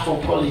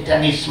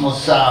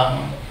Afropolitanismus sagen.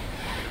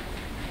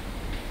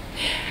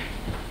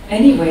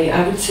 Anyway,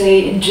 I would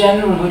say in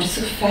general what is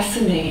so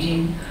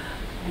fascinating,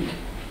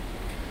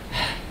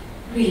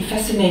 really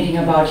fascinating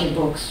about your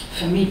books,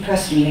 for me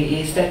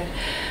personally, is that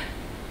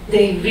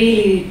they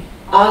really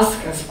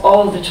ask us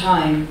all the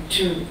time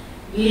to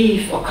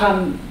leave or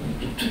come,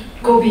 to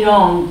go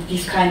beyond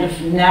these kind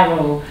of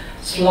narrow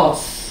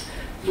slots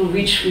through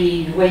which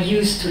we were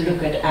used to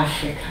look at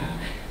Africa.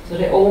 So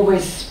they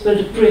always build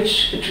a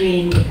bridge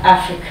between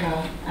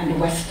Africa and the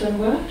Western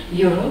world,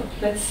 Europe,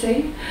 let's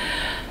say.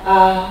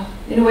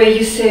 In a way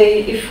you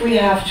say, if we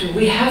have to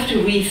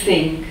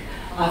rethink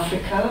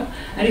Africa,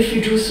 and if we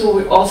do so,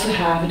 we also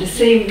have at the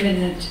same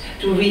minute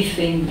to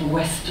rethink the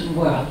Western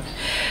world.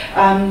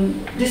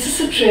 This is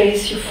a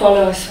trace you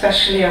follow,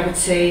 especially, I would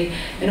say,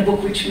 in a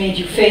book which made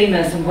you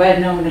famous and well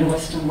known in the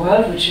Western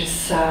world, which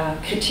is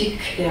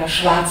Kritik der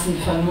schwarzen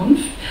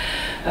Vernunft,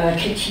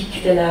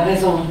 Kritik de la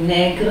raison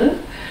nègre.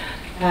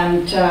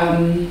 And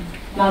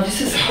now this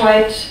is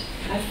quite,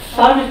 I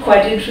found it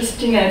quite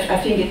interesting, and I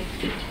think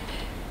it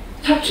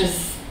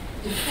touches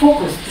the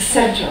focus, the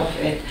center of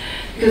it,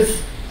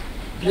 because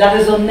la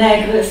raison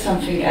nègre is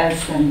something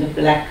else than the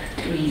black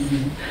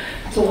reason.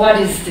 So what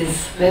is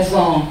this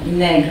raison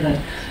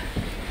nègre,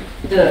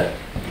 the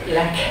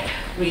black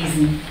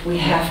reason we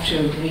have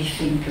to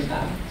rethink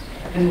about?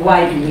 And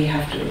why do we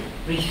have to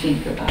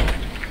rethink about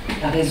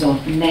la raison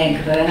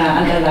nègre, and I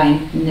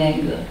underline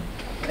nègre?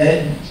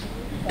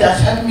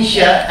 Das hat mich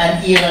ja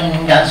an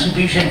Ihren ganzen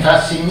Büchern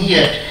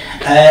fasziniert.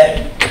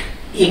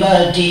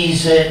 Immer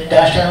diese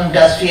Darstellung,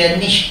 dass wir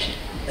nicht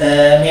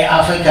mehr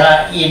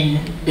Afrika in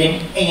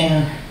dem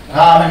engen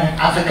Rahmen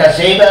Afrika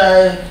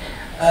selber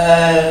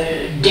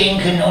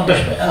denken und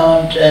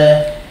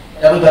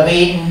darüber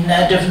reden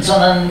dürfen,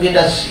 sondern wir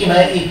das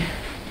immer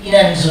in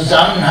einem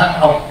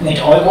Zusammenhang auch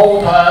mit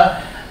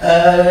Europa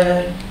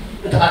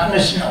betrachten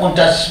müssen und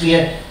dass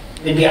wir,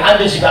 wenn wir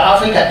anders über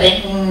Afrika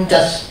denken,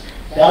 dass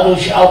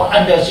dadurch auch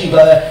anders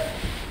über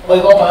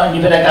Europa und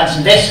über der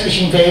ganzen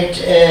westlichen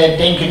Welt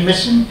denken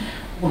müssen.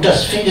 Und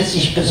das findet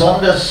sich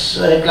besonders,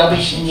 glaube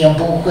ich, in Ihrem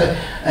Buch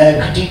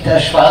Kritik der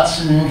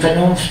schwarzen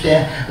Vernunft,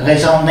 der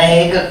Raison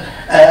nègre.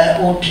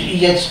 Und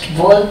jetzt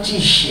wollte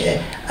ich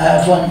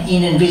von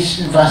Ihnen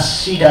wissen,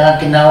 was Sie da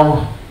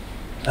genau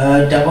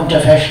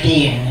darunter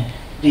verstehen,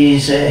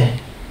 diese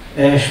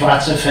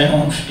schwarze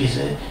Vernunft,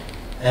 diese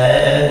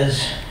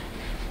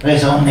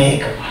Raison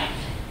nègre.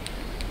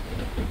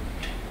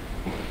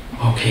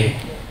 Okay.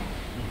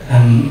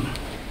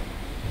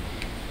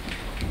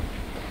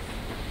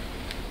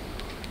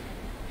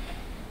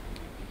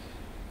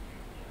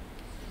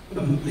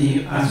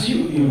 As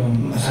you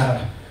must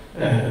have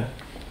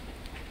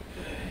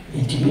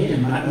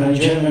intimated, my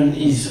German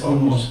is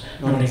almost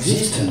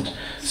non-existent,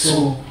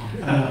 so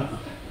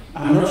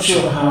I'm not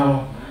sure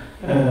how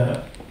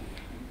the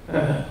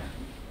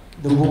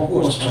book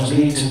was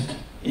translated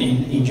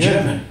in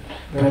German,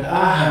 but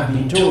I have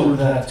been told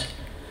that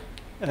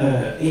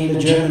in the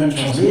German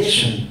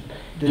translation,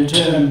 the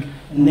term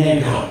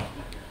Negro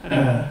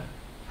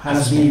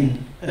has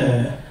been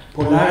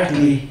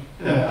politely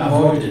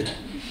avoided.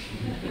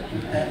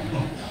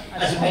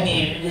 Also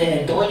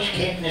meine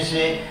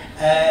Deutschkenntnisse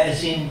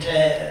sind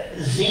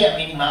sehr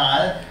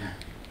minimal.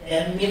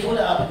 Mir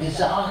wurde aber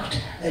gesagt,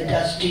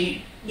 dass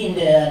in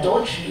der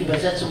deutschen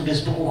Übersetzung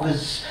des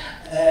Buches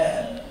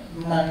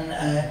man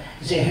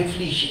sehr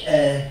höflich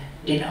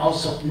den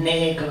Ausdruck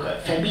Negre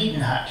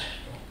vermieden hat.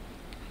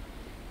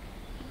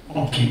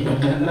 Okay, but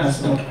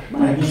that's not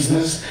my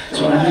business,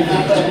 so I need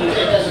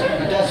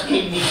das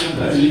geht nicht im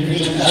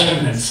Prinzip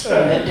Germans.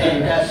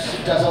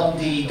 Das sollten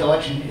die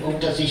Deutschen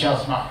unter sich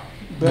ausmachen.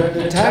 But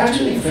the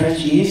title in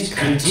French is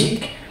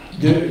Critique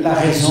de la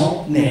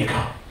raison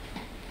nègre.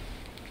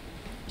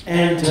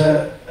 And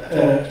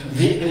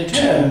the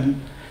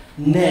term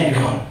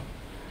nègre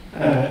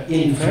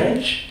in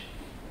French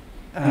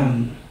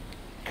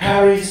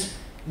carries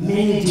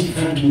many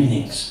different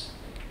meanings,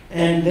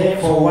 and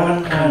therefore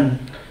one can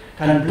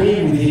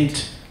play with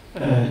it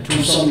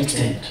to some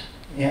extent.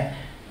 Ja.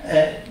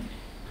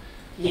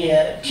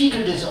 Der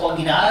Titel des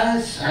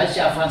Originals heißt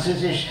ja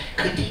französisch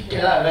Critique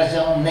de la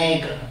raison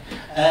nègre.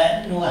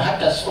 Nur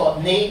hat das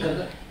Wort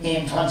Negre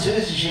im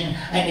Französischen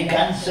eine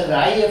ganze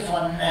Reihe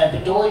von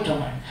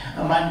Bedeutungen.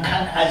 Man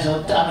kann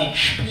also damit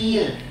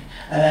spielen,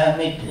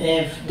 mit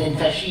den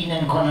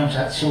verschiedenen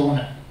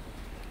Konnotationen.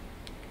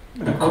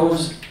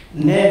 Because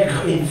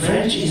nègre in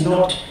French is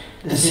not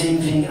the same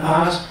thing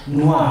as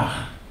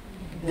noir.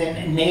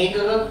 Denn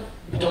Negre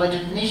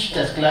bedeutet nicht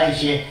das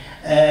gleiche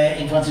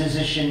im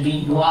Französischen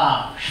wie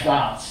noir,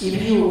 schwarz.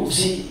 If you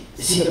see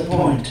the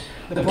point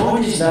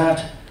is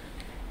that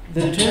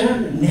the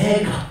term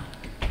nègre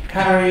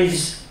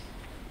carries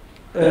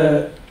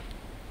a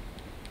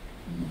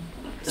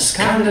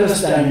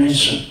scandalous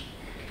dimension.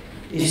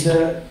 Is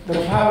the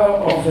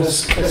power of a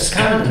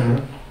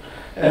scandal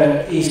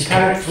is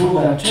carried through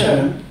that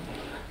term.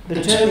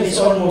 The term is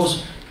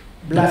almost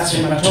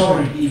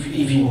blasphematory,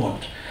 if you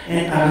want.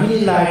 And I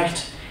really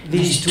liked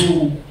these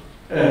two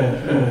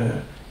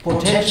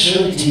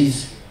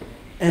potentialities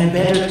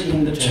embedded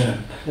in the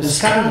term: the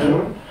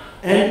scandal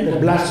and the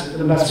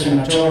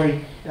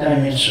blasphematory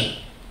dimension.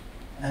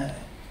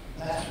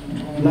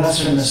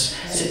 Blasphemous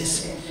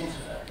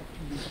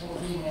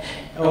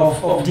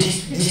of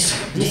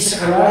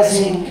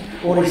desacralizing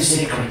what is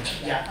sacred.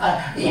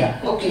 Ja,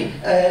 okay.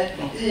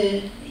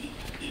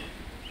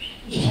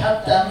 Ich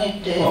habe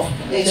damit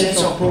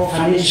sense of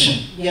profanation.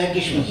 Ja,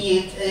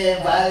 gespielt,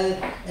 weil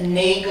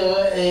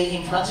Neger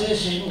im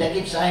Französischen, da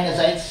gibt es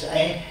einerseits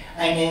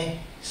eine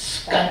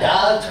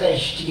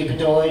skandalträchtige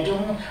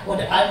Bedeutung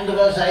und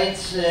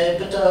andererseits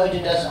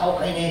bedeutet das auch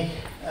eine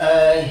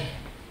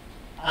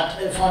Art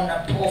von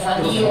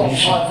Profanierung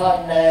von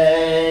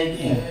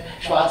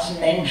schwarzen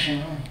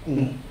Menschen.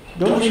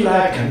 Don't you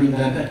like?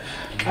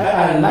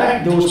 I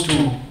like those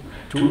two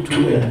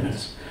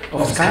elements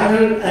of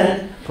scandal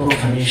and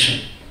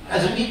profanation.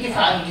 Also mir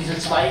gefallen diese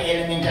zwei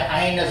Elemente,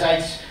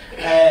 einerseits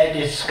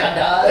des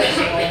Skandals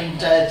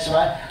und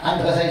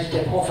andererseits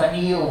der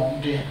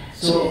Profanierung.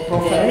 So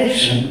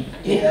profanation,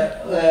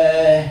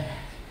 der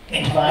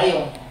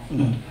Entweihung.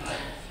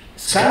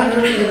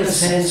 Scandal in the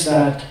sense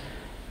that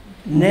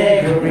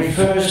nègre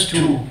refers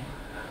to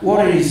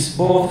what is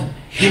both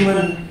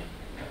human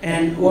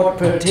and what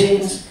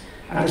pertains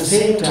at the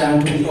same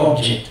time to the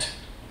object.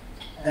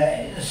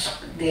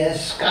 Der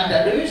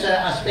skandalöse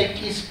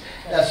Aspekt ist,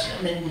 dass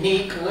mit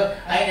Negre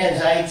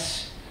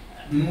einerseits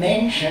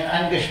Menschen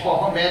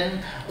angesprochen werden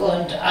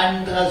und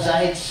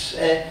andererseits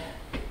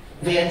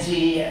werden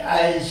sie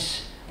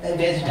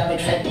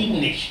damit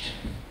verdinglicht.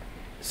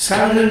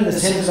 Scandal in the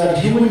sense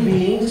that human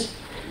beings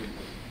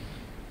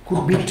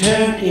could be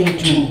turned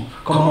into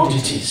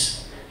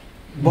commodities,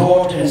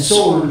 bought and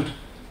sold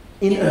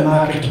in a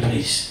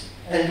marketplace.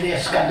 Der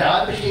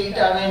Skandal besteht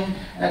darin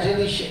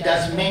natürlich,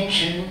 dass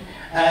Menschen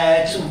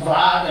zu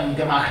Waren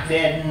gemacht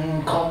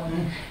werden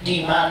konnten,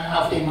 die man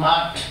auf dem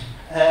Markt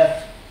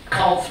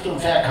kauft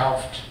und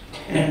verkauft.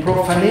 And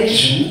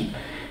profanation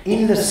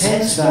in the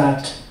sense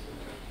that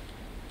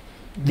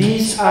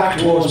this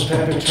act was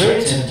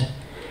perpetrated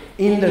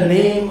in the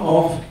name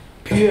of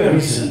pure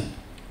reason.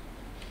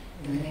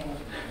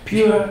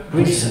 Pure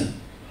reason,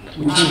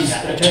 which is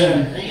a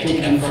term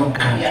taken from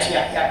Kant.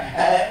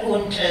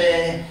 Und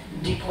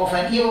die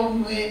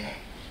Profanierung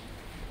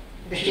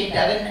besteht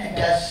darin,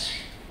 dass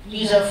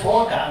dieser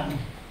Vorgang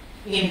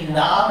im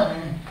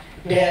Namen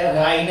der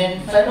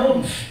reinen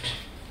Vernunft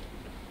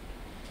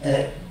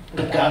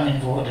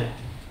begangen wurde.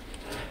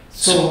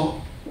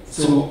 So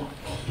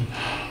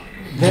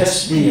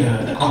that's the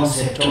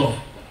concept of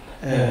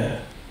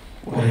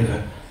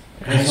whatever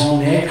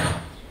raison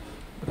d'être,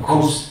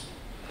 because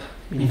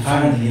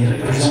finally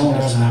raison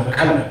doesn't have a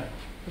color,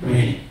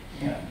 really.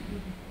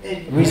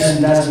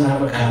 Reason doesn't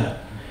have a color.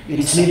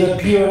 It's neither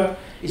pure,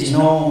 it's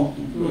no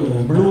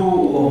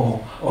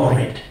blue or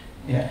red.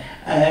 Ja.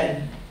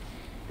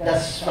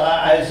 Das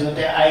war also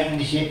der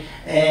eigentliche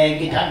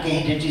Gedanke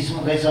hinter diesem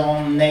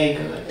Raison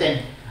d'être. Denn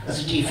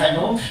also die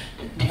Vernunft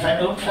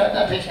hat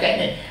natürlich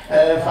keine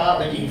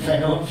Farbe. Die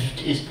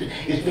Vernunft ist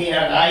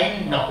weder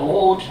rein, noch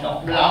rot,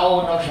 noch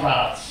blau, noch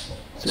schwarz.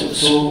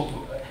 So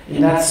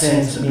in that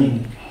sense, I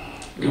mean,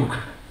 look,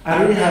 I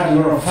really had a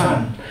lot of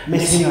fun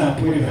messing up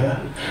with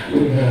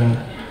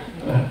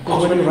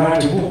because when you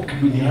write a book,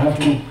 you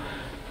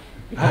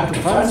have to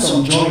find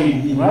some joy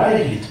in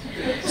writing it.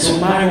 So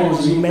mine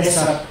was you mess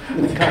up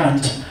with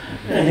Kant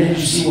and then you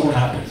see what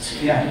happens.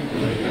 Ja.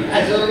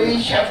 Also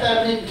ich habe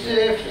damit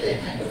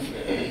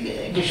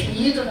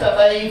gespielt und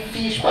dabei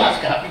viel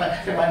Spaß gehabt.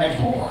 Wenn man ein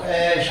Buch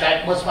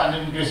schreibt, muss man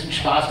einen gewissen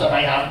Spaß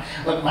dabei haben.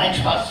 Und mein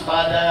Spaß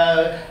war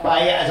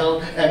dabei,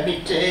 also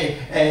mit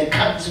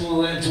Kant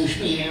zu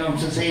spielen, um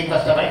zu sehen,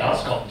 was dabei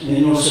rauskommt. And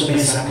you also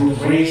mess up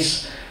with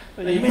race.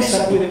 You mess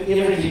up with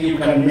everything you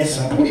can mess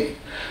up with.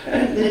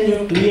 And then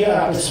you clear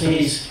up the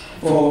space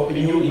for a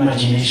new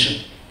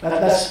imagination.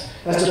 That's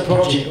the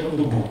project of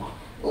the book.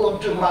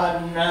 Und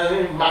man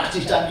macht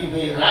sich dann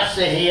über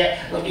Rasse her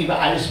und über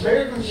alles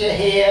Mögliche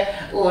her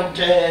und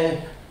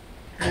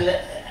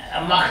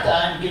macht da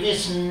einen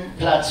gewissen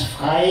Platz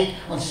frei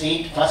und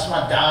sieht, was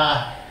man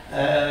da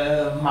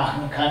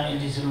machen kann in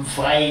diesem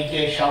frei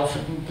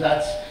geschaufelten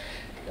Platz.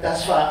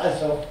 Das war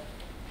also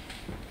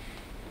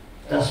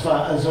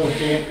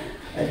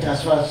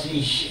das, was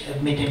ich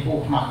mit dem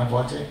Buch machen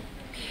wollte.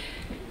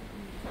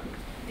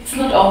 It's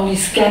not only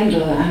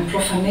scandal and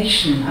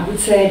profanation. I would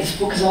say this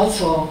book is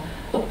also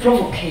a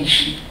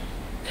provocation.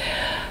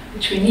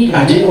 which we need.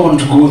 I didn't want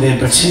to go there,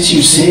 but since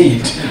you say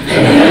it.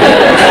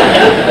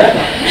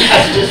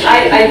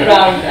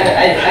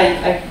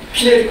 I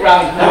cleared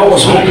ground. I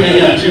was hoping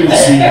to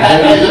see.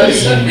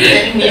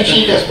 Mir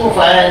schien, das Buch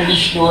war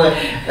nicht nur,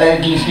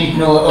 ging es nicht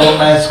nur um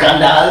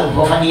Skandal und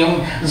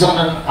Profanierung,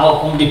 sondern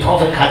auch um die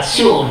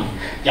Provokation.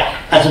 Ja,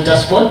 also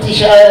das wollte ich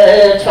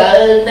zwar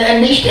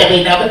nicht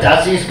erwähnen, aber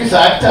da Sie es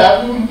gesagt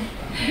haben.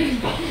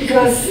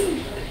 Because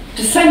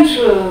the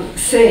central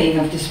saying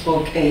of this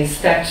book is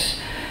that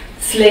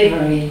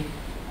slavery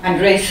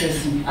and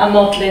racism are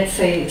not, let's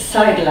say,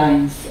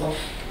 sidelines of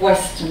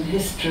Western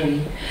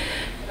history,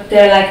 but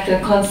they're like the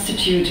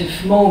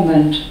constitutive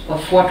moment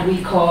of what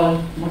we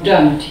call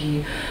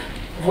modernity,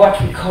 of what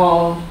we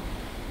call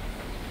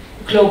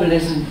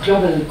globalism,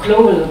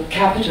 global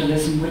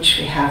capitalism, which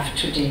we have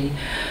today.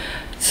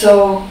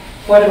 So,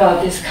 what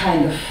about this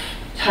kind of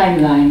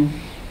timeline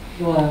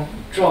you are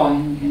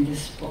drawing in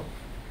this book?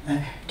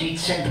 Die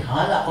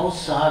zentrale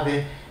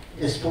Aussage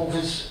des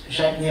Buches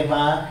scheint mir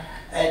wahr,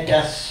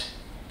 dass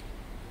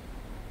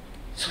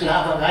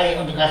Sklaverei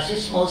und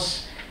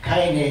Rassismus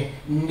keine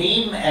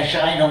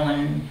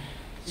Nebenerscheinungen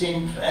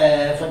sind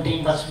von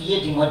dem, was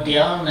wir die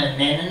Moderne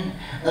nennen,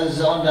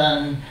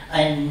 sondern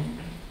ein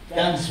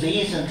ganz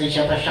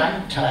wesentlicher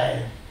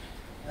Bestandteil.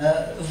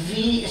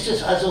 Wie ist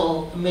es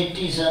also mit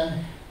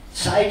diesem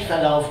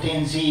Zeitverlauf,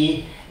 den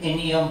Sie in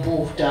Ihrem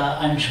Buch da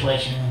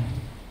ansprechen?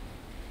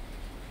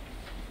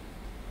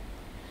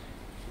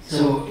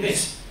 So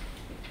it's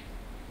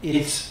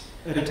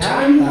a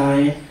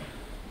timeline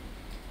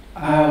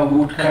I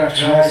would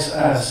characterize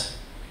as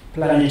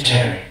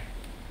planetary,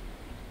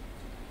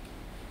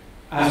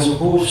 as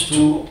opposed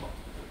to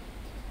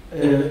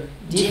a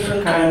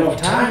different kind of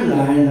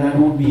timeline that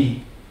would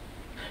be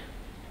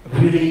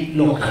really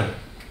local.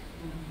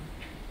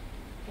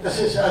 Das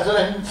ist also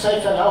ein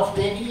Zeitverlauf,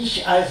 den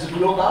ich als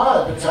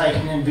global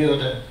bezeichnen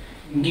würde,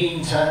 im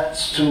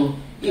Gegensatz zu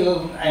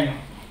irgendeinem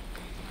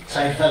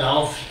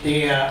Zeitverlauf,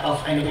 der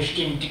auf eine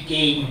bestimmte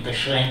Gegend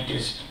beschränkt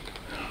ist.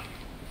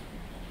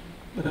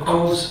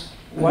 Because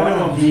one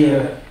of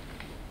the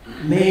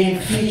main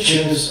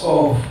features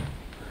of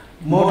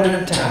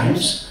modern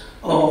times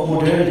or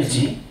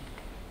modernity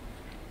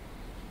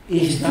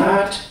is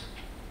that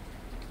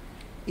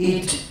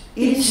it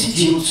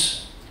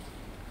institutes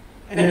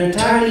an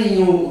entirely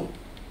new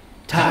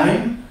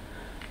time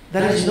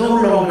that is no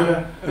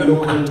longer a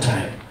local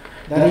time,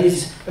 that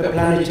is a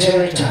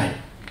planetary time.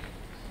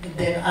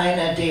 Denn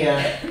einer der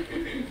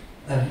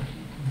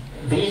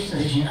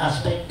wesentlichen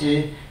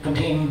Aspekte von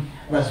dem,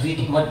 was wir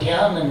die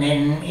Moderne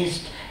nennen,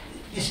 ist,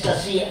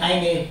 dass sie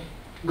eine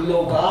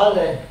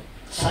globale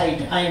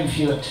Zeit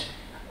einführt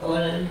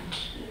und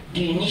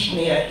die nicht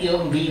mehr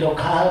irgendwie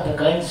lokal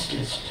begrenzt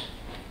ist.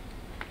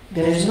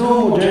 There is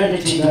no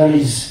modernity that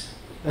is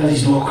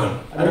local.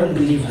 I don't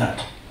believe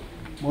that.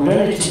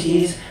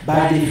 Modernity is,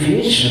 by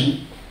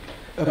definition,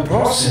 a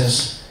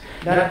process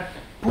that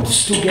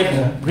puts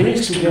together,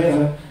 brings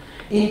together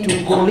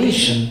into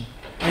collision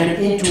and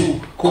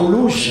into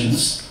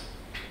collusions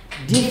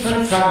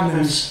different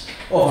fragments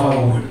of our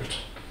world,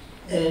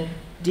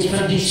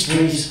 different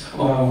histories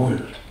of our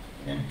world.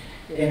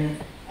 Denn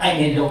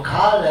eine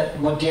lokale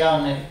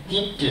Moderne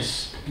gibt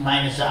es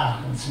meines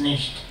Erachtens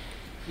nicht.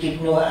 Es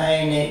gibt nur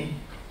eine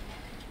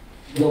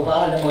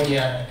globale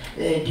Moderne.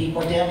 Die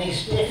Moderne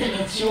ist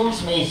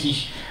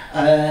definitionsmäßig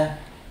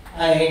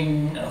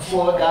ein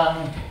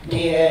Vorgang,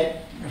 der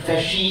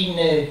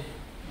verschiedene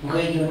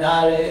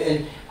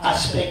regionale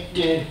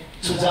Aspekte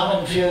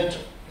zusammenführt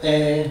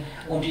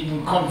und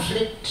in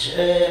Konflikt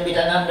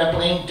miteinander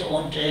bringt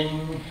und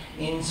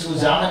in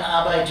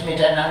Zusammenarbeit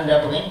miteinander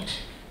bringt.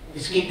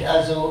 Es gibt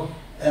also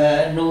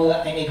nur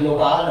eine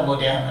globale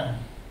Moderne.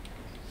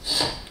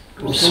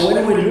 So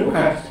when we look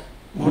at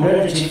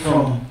modernity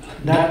from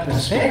that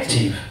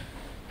perspective,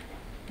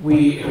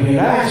 we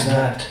realize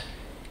that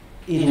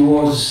it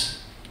was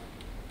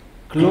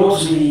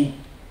closely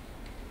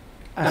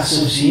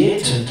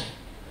associated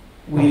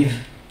with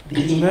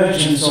the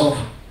emergence of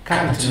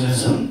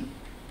capitalism,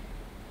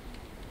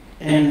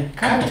 and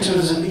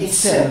capitalism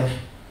itself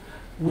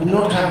would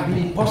not have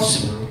been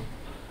possible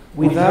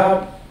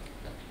without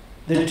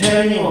the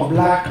turning of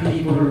black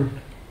people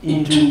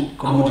into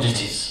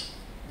commodities.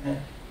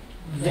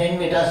 Wenn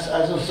wir das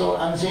also so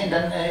ansehen,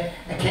 dann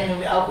erkennen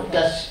wir auch,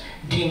 dass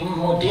die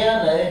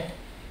Moderne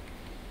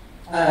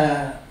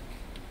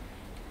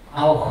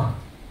auch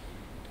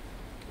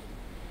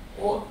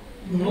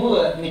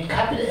nur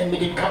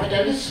mit dem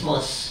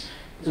Kapitalismus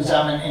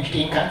zusammen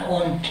entstehen kann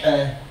und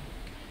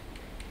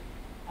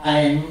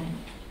ein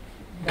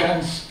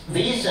ganz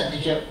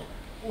wesentlicher,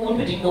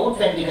 unbedingt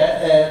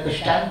notwendiger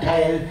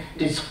Bestandteil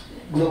des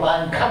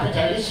globalen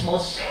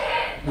Kapitalismus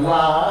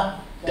war,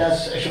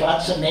 dass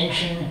schwarze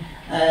Menschen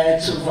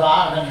zu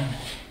Waren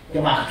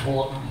gemacht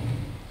wurden.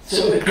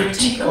 So a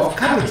critique of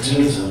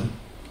capitalism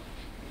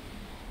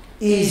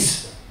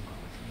is,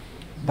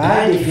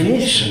 by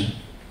definition,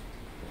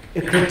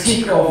 a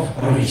critique of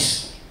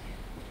race.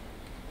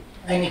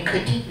 Eine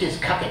Kritik des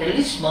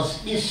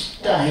Kapitalismus ist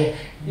daher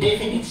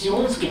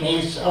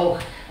definitionsgemäß auch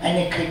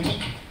eine Kritik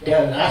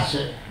der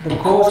Rasse.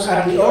 Because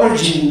at the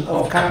origin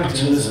of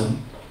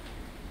capitalism,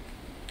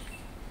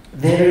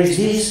 there is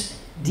this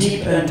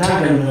deep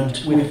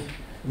entanglement with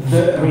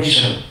the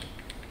racial.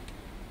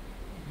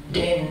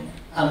 Denn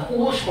am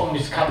Ursprung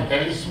des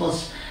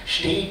Kapitalismus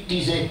steht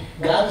diese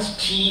ganz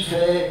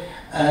tiefe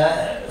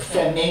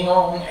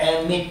Vermengung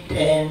mit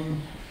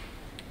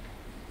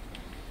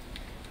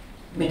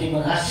dem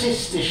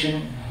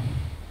rassistischen.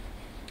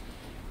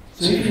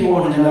 So if you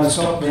want to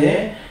stop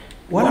there,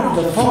 one of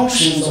the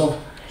functions of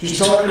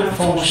historical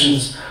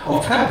functions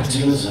of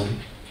capitalism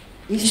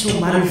is to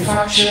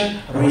manufacture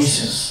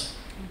races.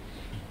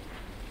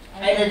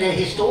 Eine der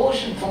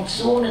historischen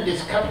Funktionen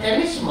des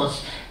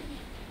Kapitalismus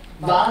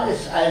war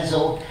es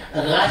also,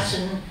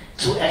 Rassen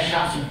zu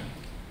erschaffen.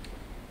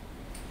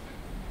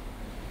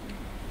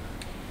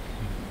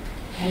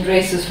 And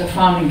races were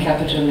found in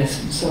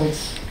capitalism, so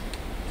it's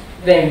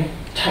very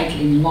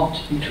tightly knot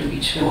into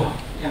each other.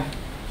 Yeah.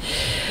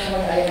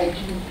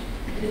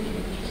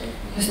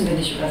 Müssen wir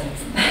nicht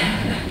übersetzen.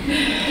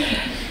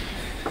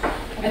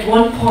 At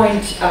one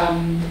point,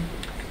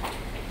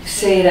 you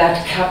say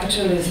that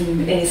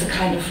capitalism is a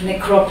kind of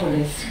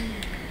necropolis.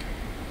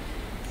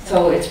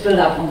 So it's built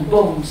up on the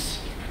bones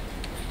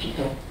of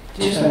people.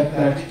 Just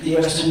like the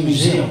Western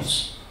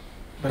museums.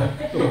 An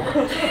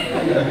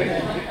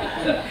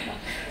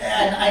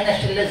einer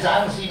Stelle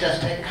sagen Sie, dass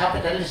der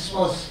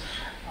Kapitalismus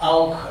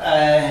auch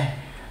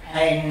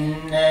ein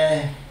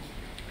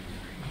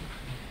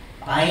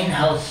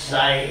Beinhaus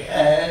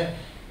sei.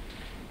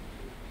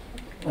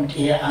 Und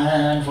er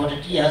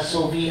antwortet, ja,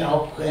 so wie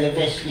auch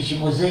westliche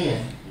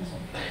Museen.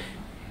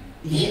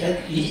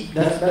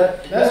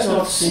 That's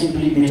not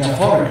simply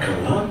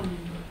metaphorical, huh?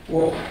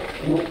 Well,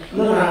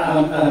 no,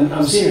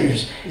 I'm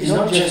serious. It's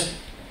not just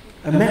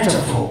a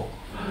metaphor.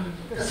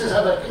 Das ist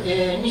aber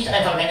nicht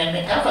einfach eine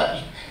Metapher,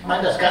 ich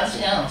meine das ganz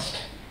ernst.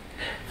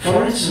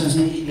 For instance,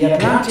 the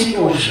Atlantic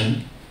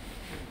Ocean,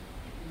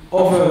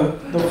 over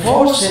the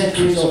 4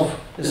 centuries of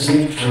the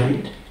slave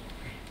trade,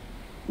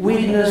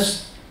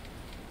 witnessed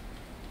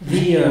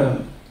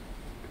the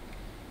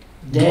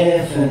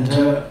death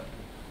and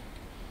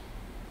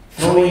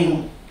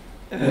throwing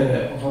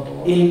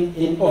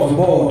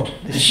overboard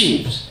the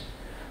ships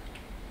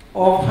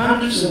of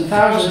hundreds and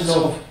thousands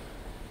of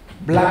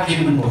black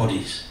human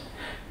bodies.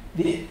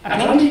 The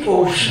Atlantic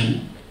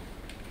Ocean,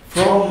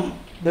 from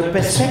the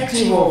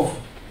perspective of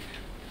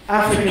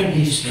African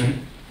history,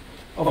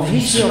 of the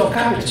history of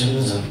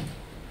capitalism,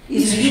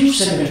 is a huge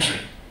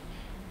cemetery.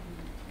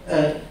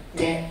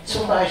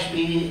 Zum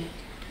Beispiel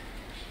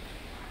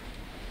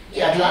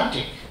die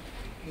Atlantik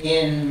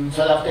im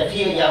Verlauf der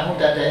 4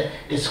 Jahrhunderte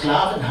des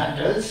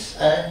Sklavenhandels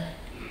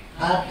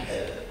hat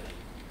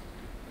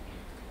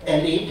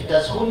erlebt,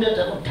 dass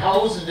Hunderte und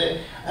Tausende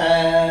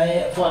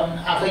von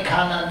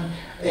Afrikanern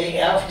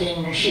auf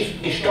den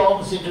Schiffen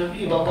gestorben sind und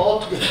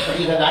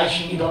ihre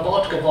Leichen über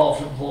Bord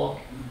geworfen wurden.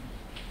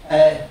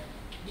 Der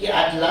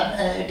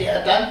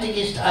Atlantik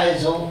ist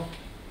also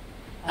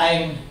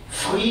ein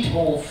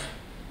Friedhof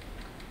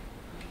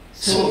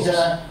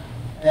dieser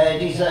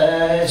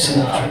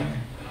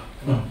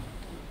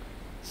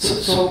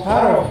So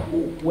part of,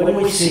 when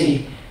we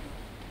say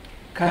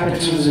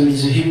capitalism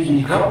is a huge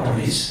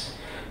necropolis,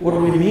 what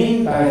we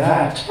mean by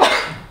that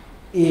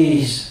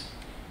is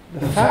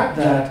the fact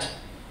that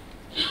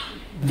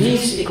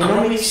this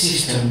economic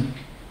system's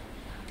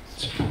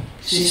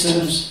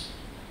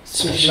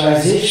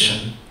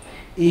specialization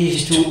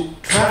is to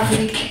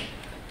traffic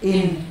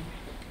in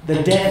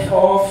the death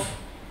of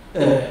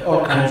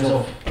all kinds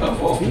of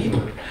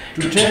people,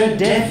 to turn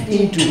death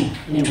into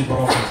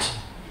profit.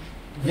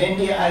 Wenn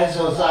wir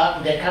also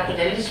sagen, der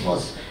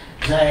Kapitalismus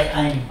sei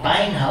ein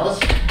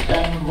Beinhaus,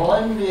 dann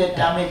wollen wir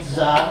damit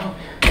sagen,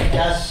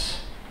 dass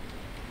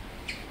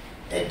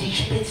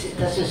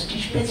es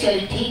die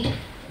Spezialität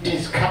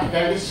des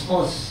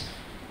Kapitalismus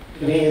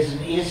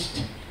gewesen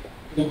ist,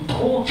 den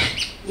Tod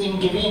in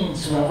Gewinn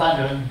zu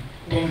verwandeln,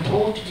 den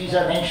Tod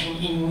dieser Menschen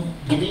in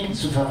Gewinn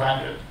zu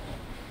verwandeln.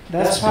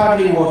 That's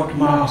partly what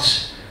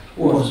Marx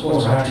was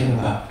writing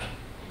about.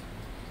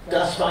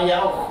 Das war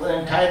ja auch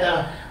ein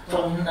Teil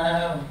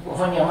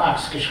wovon ja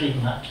Marx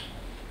geschrieben hat.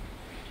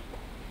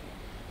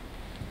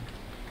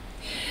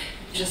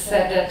 You just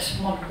said that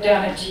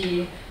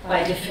modernity,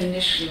 by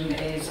definition,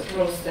 is a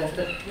process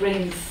that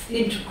brings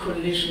into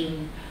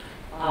collision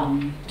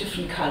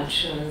different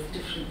cultures,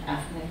 different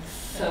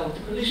ethnics, so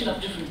the collision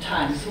of different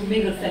times, who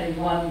mingle then in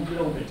one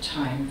global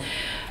time.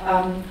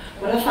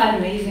 What I find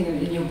amazing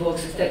in your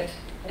books is that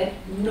at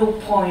no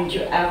point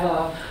you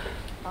ever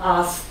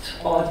asked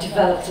or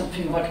developed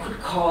something what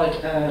could call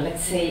it,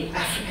 let's say,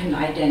 African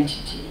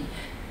identity.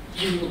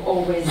 You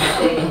always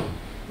say,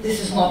 this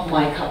is not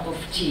my cup of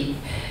tea.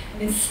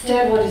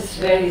 Instead, what is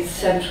very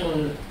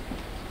central,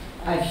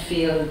 I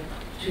feel,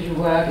 to your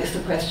work is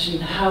the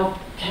question, how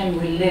can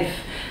we live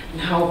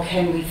and how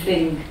can we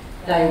think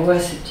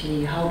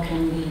diversity? How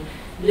can we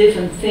live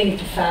and think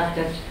the fact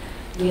that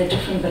we are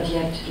different but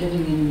yet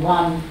living in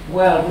one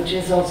world, which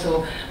is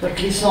also what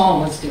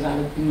Glissant was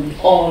developing, the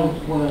all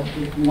world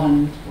with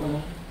one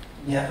world.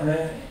 Ja,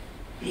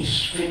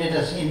 ich finde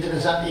das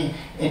interessant,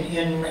 in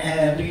Ihren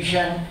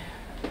Büchern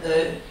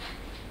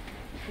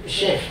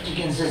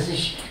beschäftigen Sie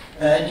sich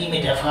nie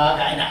mit der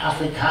Frage einer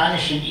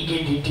afrikanischen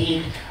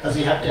Identität. Also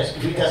ich habe das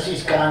Gefühl, das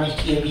ist gar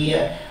nicht Ihr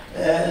Bier,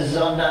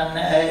 sondern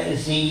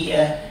Sie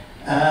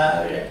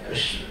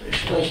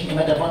sprechen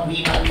immer davon,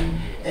 wie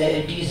man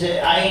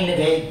diese eine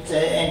Welt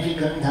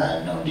entwickeln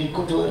kann und die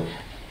Kultur,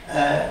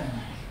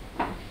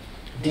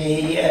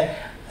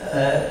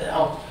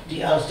 auch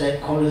die aus der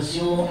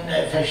Kollision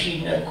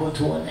verschiedener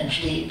Kulturen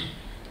entsteht.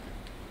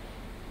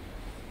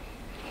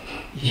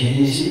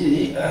 Yes,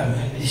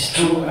 it's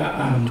true.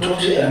 I'm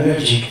totally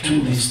allergic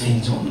to these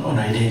things on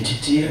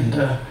identity, and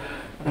I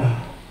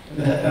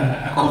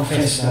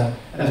confess that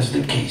that's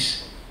the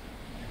case.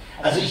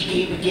 Also ich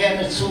gebe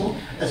gerne zu,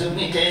 also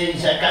mit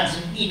dieser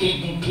ganzen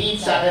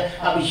Identitätssache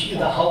habe ich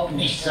überhaupt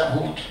nichts am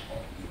Hut.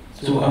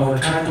 So I will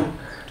try to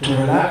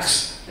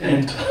relax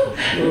and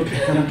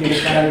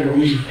get carried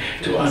away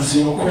to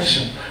answer your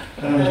question.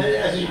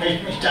 Also ich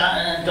möchte mich da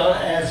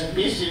also ein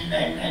bisschen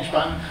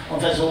entspannen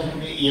und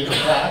versuchen, Ihre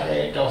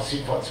Frage doch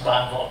sinnvoll zu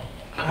beantworten.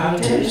 I'll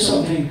tell you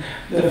something.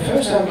 The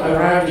first time I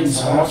arrived in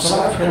South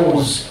Africa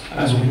was,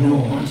 as we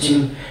know,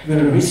 until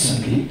very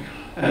recently,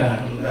 a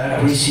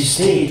racist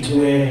state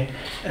where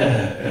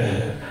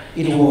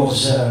it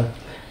was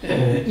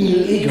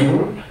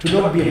illegal to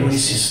not be a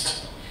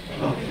racist.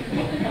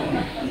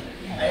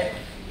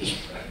 Ich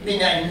bin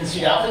in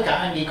Südafrika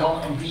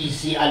angekommen und wie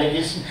Sie alle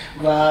wissen,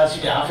 war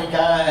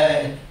Südafrika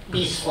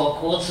bis vor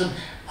kurzem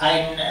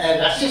ein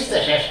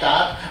rassistischer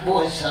Staat,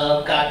 wo es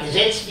gar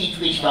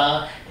gesetzwidrig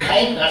war,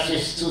 kein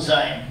Rassist zu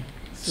sein.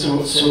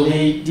 So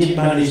they did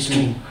manage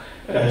to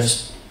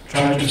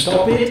try to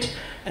stop it,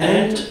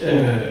 and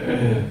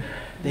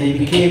they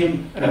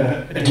became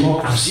a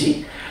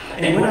democracy.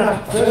 And when I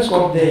first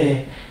got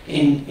there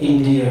in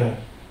the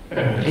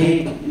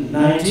late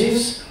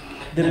 90s,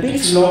 the big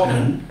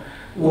slogan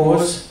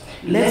was,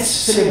 let's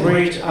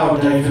celebrate our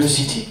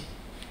diversity.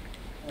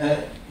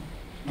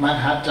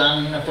 Man hat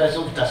dann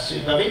versucht, das zu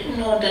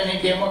überwinden und eine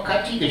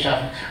Demokratie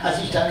geschaffen.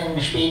 Als ich dann in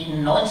den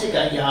späten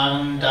 90er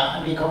Jahren da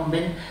angekommen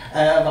bin,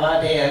 war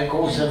der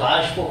große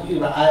Wahlspruch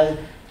überall,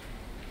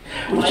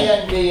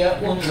 feiern wir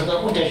unsere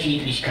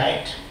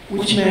Unterschiedlichkeit.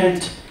 Which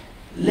meant,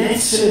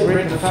 let's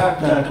celebrate the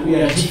fact that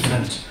we are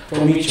different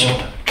from each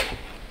other.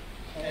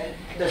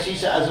 Das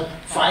hieß also,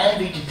 feiern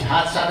wir die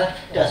Tatsache,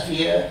 dass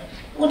wir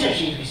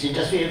unterschiedlich sind,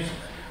 dass wir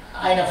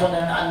einer von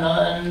den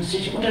anderen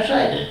sich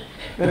unterscheidet.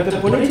 But the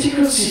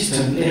political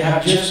system they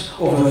have just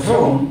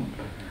overthrown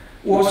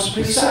was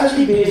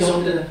precisely based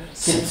on the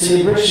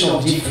celebration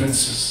of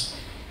differences.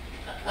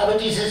 Aber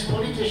dieses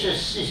politische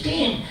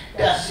System,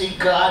 das sie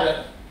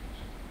gerade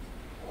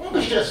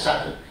umgestürzt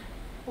hatte,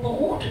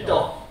 beruhte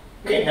doch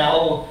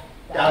genau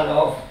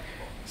darauf,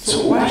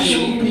 So why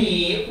should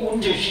die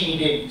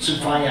Unterschiede zu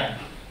feiern.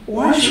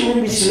 Why should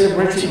we be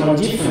celebrating our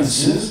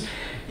differences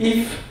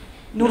if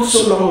not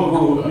so long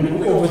ago,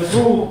 we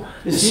overthrew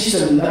the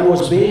system that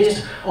was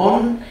based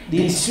on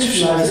the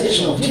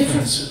institutionalization of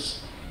differences?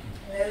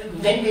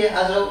 Wenn wir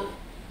also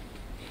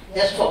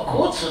erst vor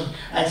kurzem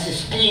ein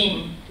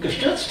System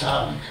gestürzt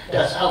haben,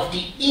 das auf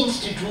die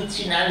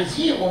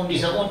Institutionalisierung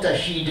dieser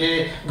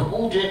Unterschiede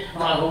beruhte,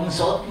 warum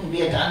sollten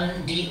wir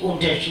dann die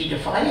Unterschiede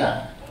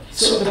feiern?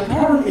 So the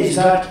problem is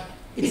that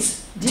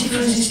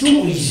difference is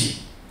too easy.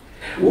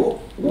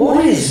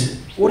 What is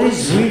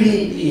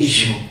really the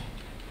issue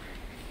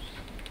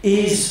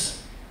is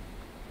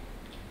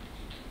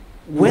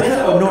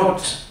whether or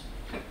not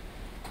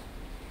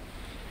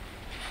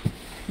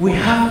we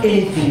have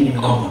anything in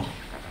common.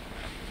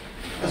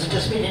 Also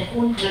das mit den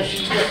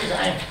Unterschieden, das ist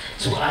einfach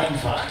zu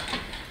einfach.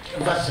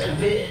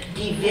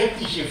 Die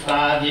wirkliche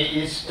Frage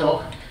ist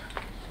doch,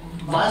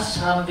 was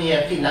haben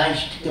wir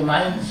vielleicht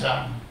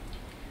gemeinsam?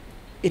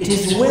 It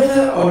is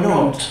whether or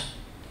not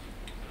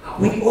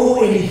we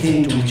owe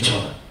anything to each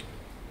other.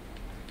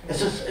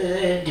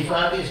 Die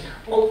Frage ist,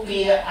 ob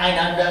wir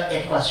einander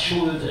etwas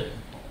schulden.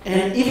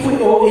 And if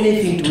we owe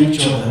anything to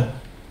each other,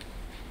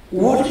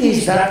 what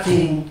is that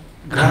thing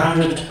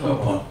grounded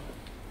upon?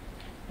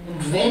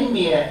 Und wenn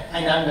wir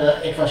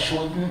einander etwas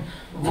schulden,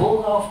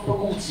 worauf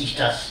beruht sich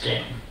das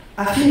denn?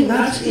 I think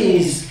that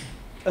is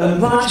a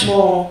much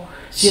more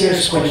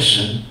serious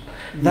question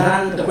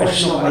than the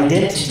question of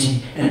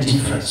identity and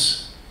difference.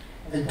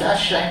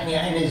 Das scheint mir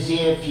eine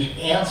sehr viel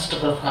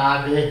ernstere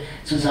Frage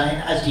zu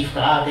sein als die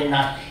Frage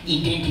nach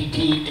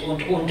Identität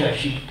und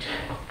Unterschied.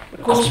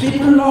 Because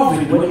people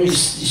love it when you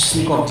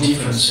speak of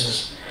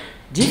differences.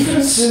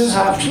 Differences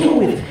have to do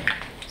with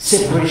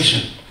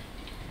separation.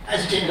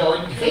 Also den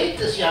Leuten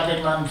gefällt es ja,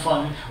 wenn man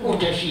von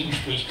Unterschieden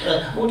spricht.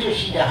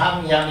 Unterschiede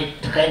haben ja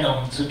mit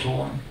Trennung zu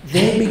tun.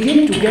 They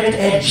begin to get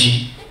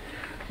edgy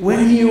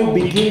when you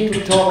begin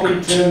to talk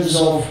in terms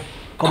of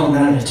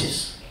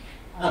commonalities.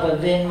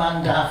 Aber wenn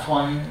man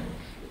davon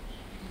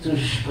zu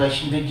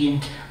sprechen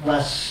beginnt,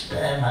 was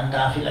man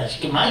da vielleicht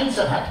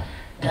gemeinsam hat,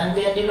 dann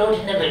werden die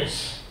Leute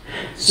nervös.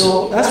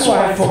 So that's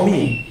why for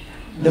me,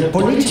 the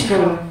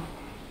political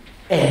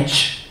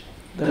edge,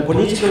 the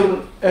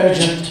political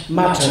urgent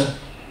matter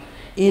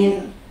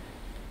in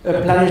a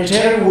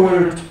planetary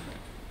world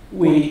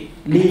we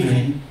live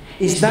in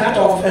is that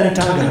of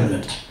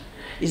entanglement.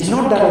 It's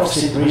not that of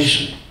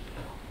separation.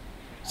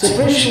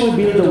 Separation,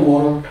 we build a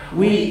wall,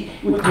 we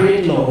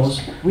create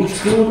laws, we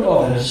exclude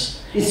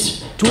others.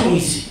 It's too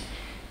easy.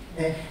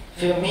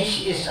 Für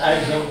mich ist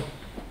also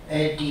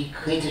die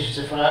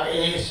kritische Frage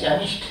ist ja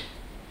nicht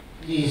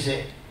diese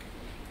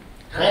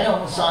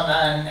Trennung,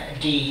 sondern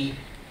die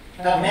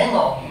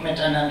Vermengung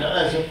miteinander,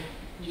 also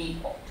die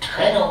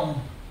Trennung,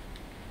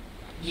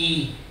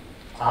 die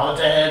baut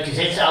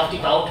Gesetze auf, die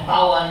baut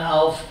Mauern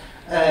auf,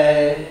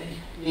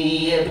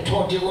 die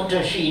betont die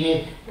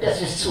Unterschiede,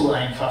 das ist zu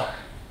einfach.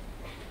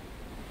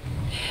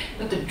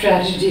 But the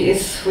tragedy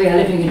is we are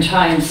living in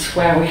times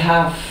where we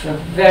have a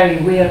very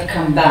weird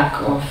comeback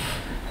of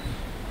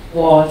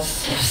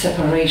walls, of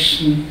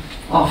separation,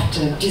 of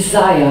the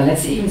desire,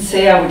 let's even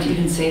say, I would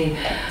even say,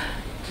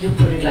 you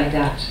put it like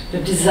that, the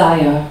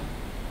desire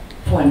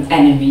for an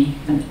enemy,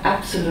 an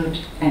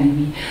absolute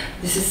enemy.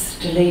 This is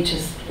the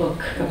latest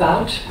book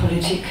about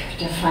Politik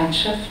der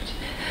Feindschaft.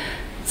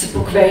 It's a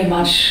book very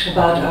much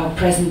about our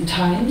present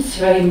times,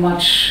 very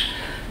much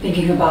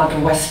thinking about the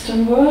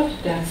Western world,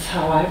 that's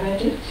how I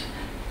read it.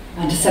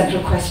 And the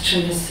central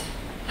question is,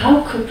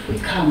 how could we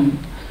come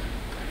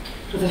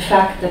to the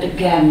fact that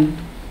again,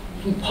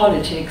 in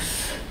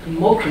politics,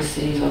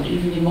 democracies, or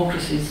even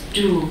democracies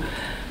do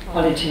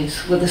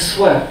politics with a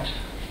sword,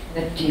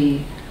 that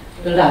the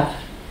love,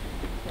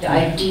 the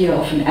idea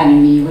of an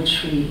enemy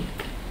which we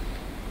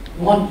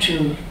want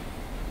to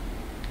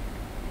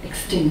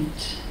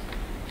extinct.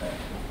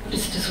 What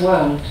is this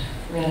world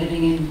we are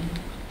living in?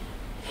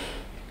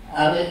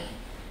 Aber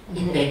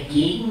in der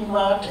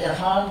Gegenwart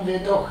erfahren wir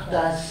doch,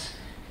 dass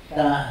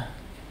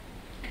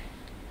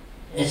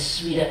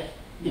es wieder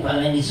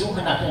überall in die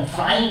Suche nach dem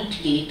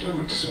Feind geht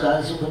und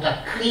sogar Suche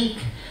nach Krieg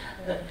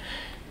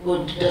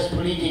und dass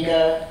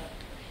Politiker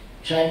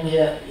scheinen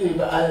mir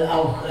überall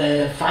auch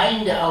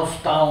Feinde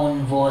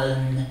aufbauen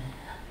wollen.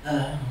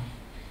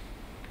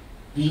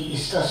 Wie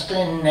ist das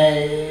denn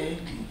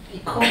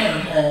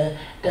gekommen,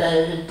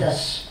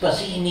 das, was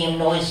Sie in Ihrem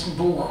neuesten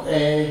Buch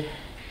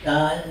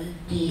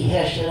die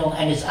Herstellung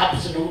eines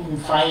absoluten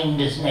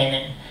Feindes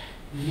nennen?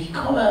 Wie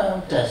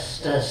kommt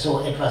das, dass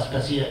so etwas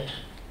passiert?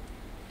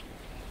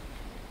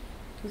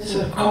 It's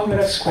a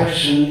complex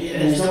question,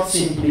 and it's not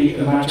simply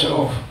a matter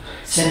of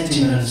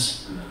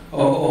sentiments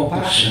or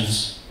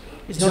passions.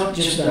 It's not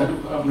just that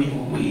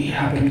we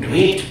happen to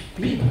hate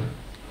people.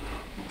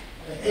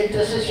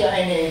 Das ist ja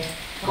eine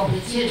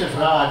komplizierte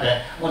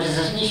Frage und es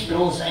ist nicht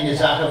bloß eine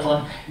Sache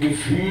von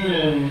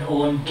Gefühlen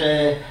und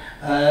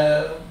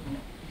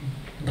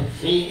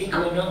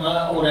Beweggründen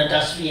oder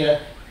dass wir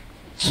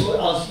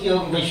aus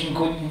irgendwelchen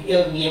Gründen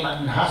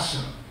irgendjemanden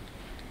hassen.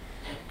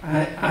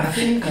 I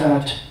think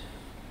that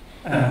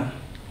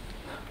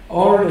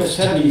all the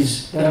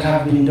studies that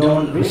have been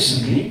done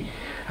recently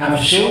have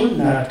shown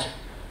that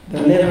the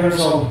levels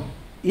of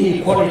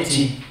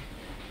inequality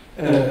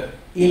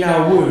in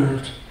our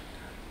world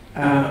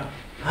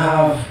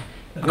have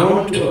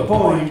grown to a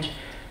point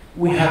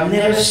we have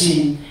never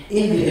seen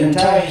in the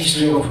entire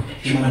history of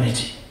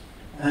humanity.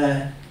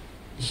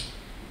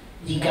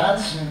 Die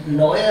ganzen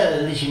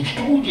neuerlichen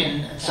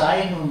Studien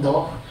zeigen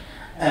doch,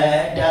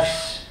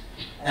 dass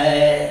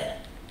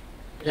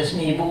das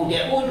Niveau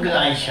der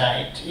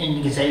Ungleichheit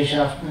in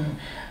Gesellschaften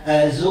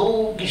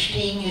so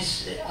gestiegen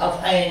ist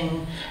auf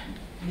ein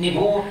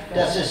Niveau,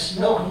 das es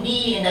noch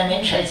nie in der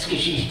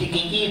Menschheitsgeschichte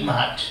gegeben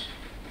hat.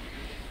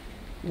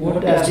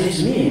 What does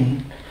this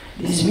mean?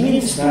 This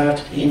means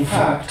that, in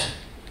fact,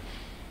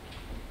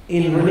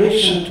 in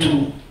relation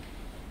to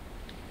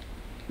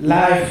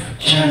life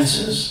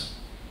chances,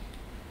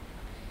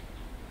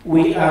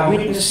 we are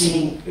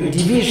witnessing a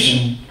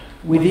division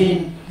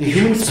within the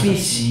human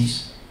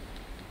species,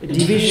 a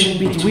division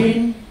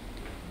between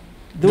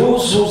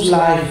those whose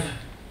life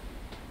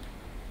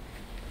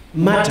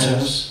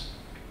matters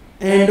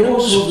and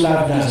those whose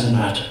life doesn't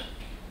matter.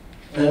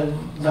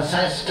 Was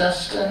heißt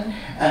das denn?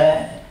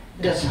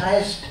 Das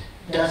heißt,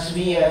 dass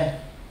wir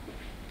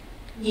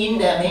in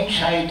der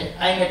Menschheit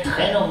eine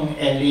Trennung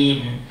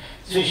erleben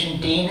zwischen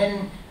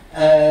denen,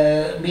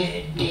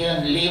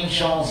 deren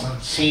Lebenschancen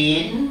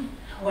zählen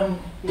und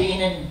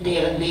denen,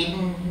 deren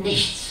Leben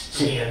nichts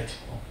zählt.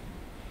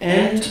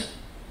 And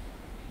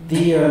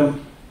we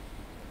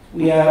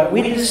are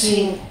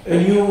witnessing a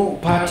new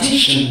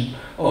partition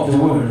of the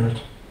world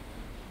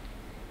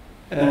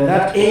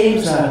that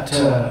aims at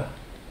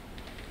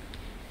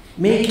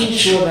making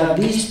sure that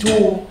these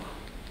two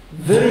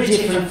very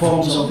different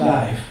forms of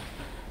life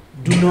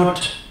do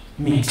not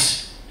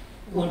mix.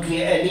 Und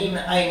wir erleben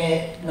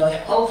eine neue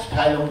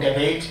Aufteilung der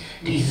Welt,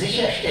 die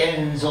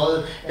sicherstellen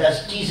soll,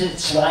 dass diese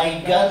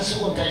zwei ganz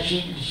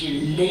unterschiedliche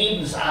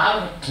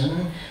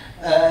Lebensarten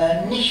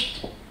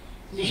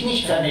sich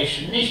nicht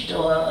vermischen, nicht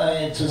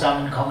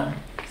zusammenkommen.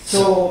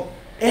 So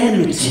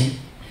enmity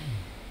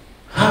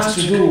has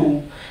to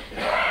do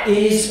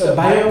is a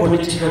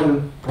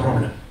biopolitical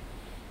problem.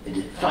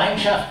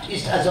 Feindschaft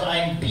ist also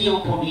ein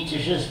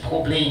biopolitisches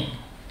Problem.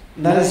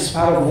 That is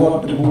part of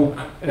what the book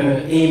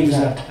aims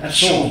at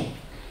showing.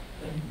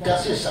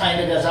 Das ist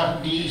eine der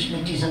Sachen, die ich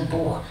mit diesem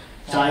Buch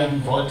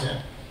zeigen wollte.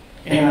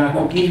 And I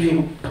could give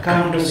you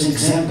countless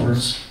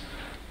examples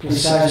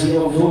precisely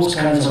of those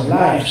kinds of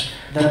lives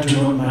that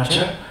do not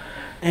matter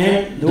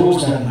and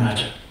those that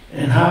matter,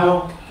 and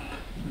how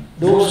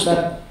those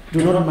that do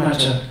not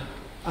matter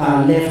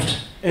are left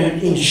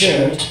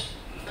uninsured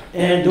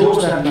and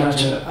those that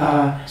matter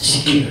are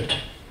secured.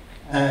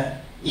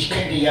 Ich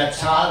könnte ja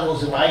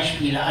zahllose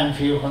Beispiele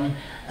anführen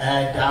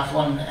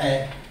davon,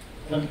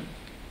 von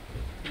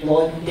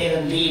Leuten,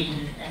 deren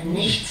Leben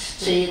nichts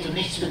zählt und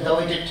nichts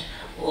bedeutet,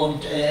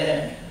 und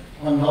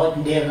von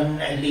Leuten,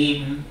 deren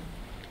Leben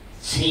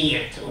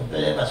zählt und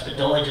was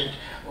bedeutet,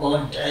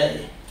 und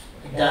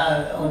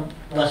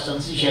was dann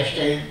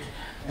sicherstellt,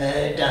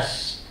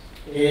 dass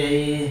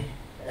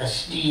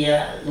die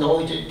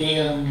Leute,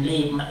 deren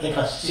Leben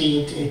etwas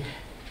zählt,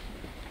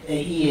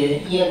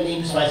 ihre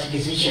Lebensweise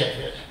gesichert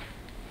wird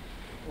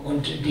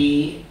und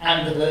die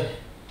andere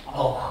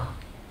auch.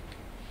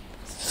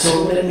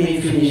 So let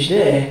me finish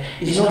there.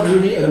 It's not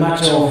really a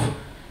matter of,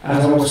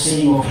 as I was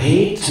saying, of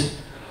hate.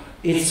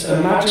 It's a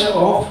matter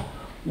of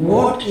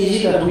what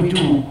is it that we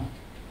do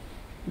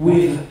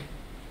with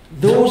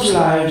those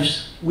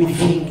lives we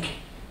think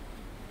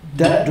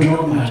that do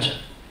not matter.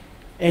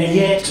 And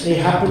yet they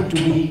happen to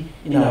be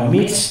in our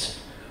midst.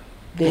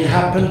 They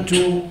happen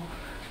to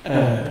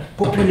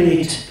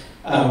populate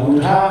our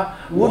world.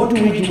 What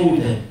do we do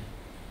with them?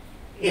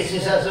 Es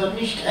ist also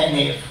nicht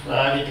eine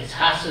Frage des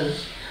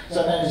Hasses,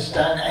 sondern es ist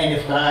dann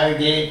eine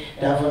Frage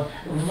davon,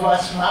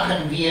 was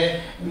machen wir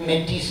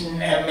mit diesen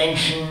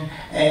Menschen,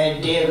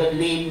 deren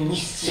Leben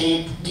nichts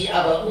zählt, die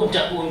aber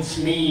unter uns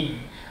leben.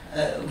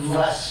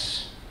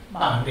 Was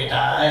machen wir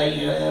da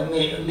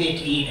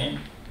mit ihnen?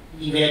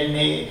 Wie werden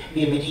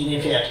wir mit ihnen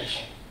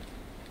fertig?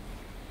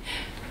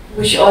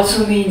 Which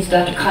also means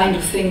that a kind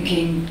of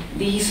thinking,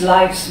 these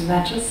lives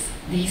matters,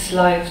 these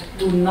lives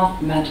do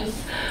not matter,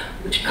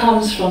 which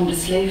comes from the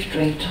slave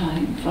trade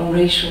time, from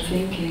racial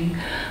thinking.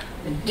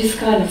 This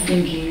kind of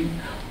thinking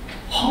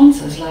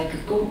haunts us like a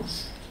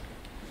ghost.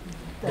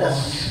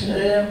 Das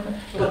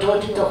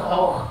bedeutet doch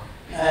auch,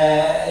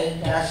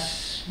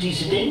 dass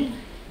diese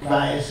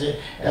Denkweise,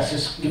 dass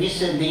es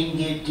gewisse Leben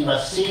gibt, die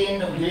was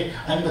sehen, und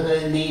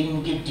andere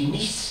Leben gibt, die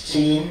nichts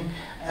sehen,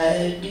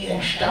 die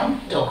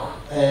entstammt doch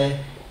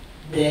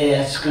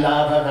der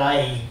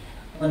Sklaverei.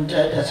 Und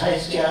das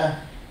heißt ja,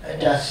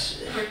 dass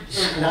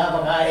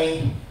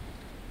Sklaverei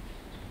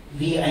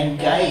wie ein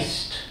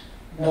Geist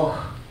noch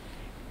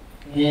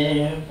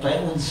bei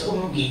uns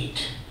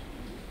umgeht.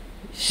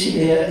 See,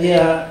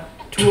 there are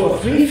 2 or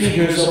 3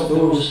 figures of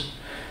those,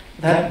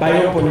 that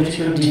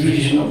biopolitical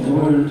division of the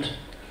world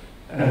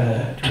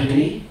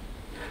today.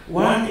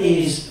 One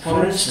is,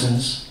 for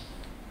instance,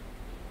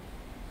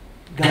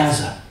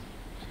 Gaza.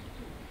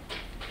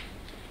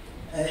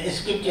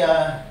 Es gibt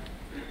ja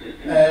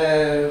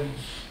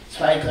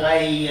 2,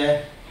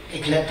 3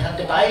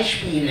 eklatante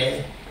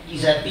Beispiele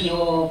dieser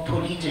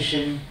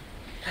biopolitischen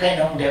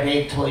Trennung der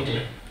Welt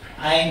heute.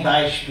 Ein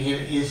Beispiel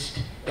ist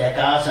der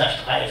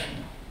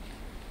Gazastreifen.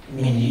 I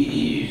mean,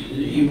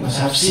 you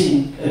must have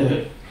seen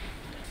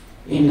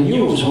in the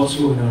news what's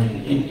going on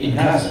in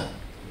Gaza.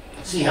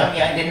 Sie haben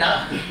ja in den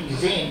Nachrichten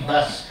gesehen,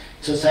 was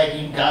zurzeit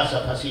in Gaza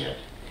passiert.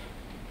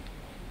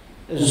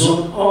 A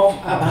zone of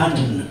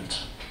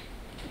abandonment.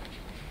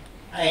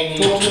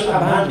 Total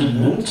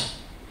abandonment.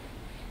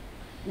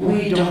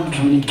 We don't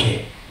really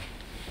care.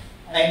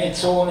 Eine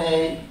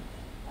Zone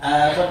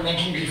von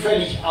Menschen, die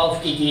völlig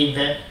aufgegeben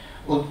wird,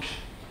 und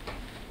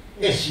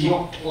es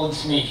juckt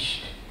uns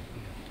nicht.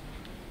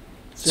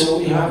 So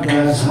you have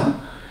Gaza,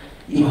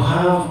 you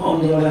have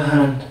on the other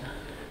hand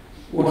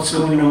what's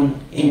going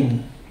on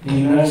in the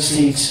United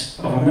States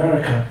of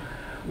America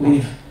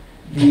with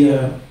the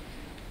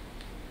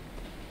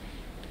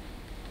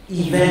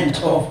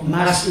event of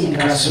mass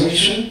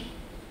incarceration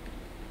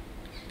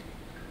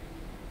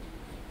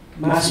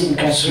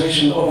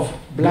of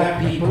black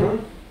people.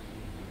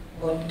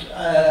 Und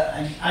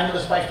ein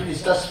anderes Beispiel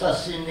ist das,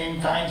 was in den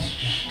Vereinigten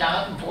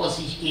Staaten vor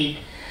sich geht,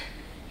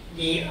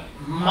 die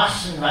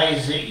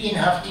massenweise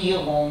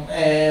Inhaftierung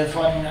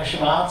von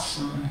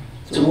Schwarzen.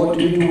 So what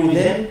do you do with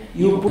them?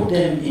 You put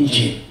them in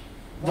jail.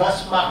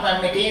 Was macht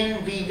man mit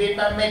denen? Wie wird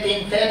man mit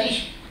denen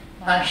fertig?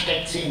 Man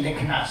steckt sie in den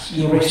Knast.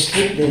 You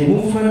restrict their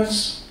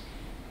movements,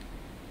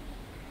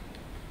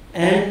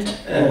 and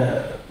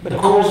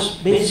because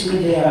basically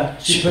they are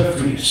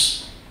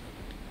superfluous.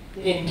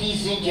 Denn die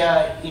sind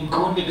ja im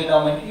Grunde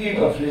genommen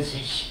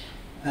überflüssig.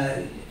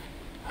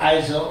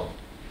 Also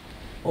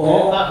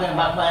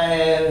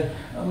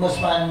muss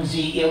man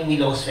sie irgendwie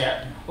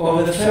loswerden.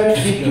 Or the third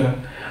figure,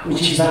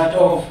 which is that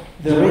of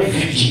the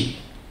refugee.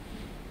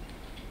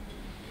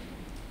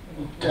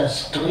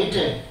 Das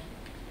dritte,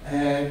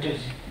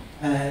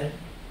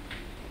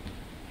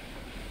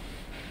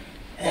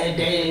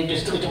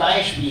 das dritte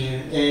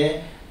Beispiel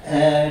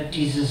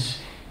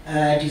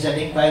dieser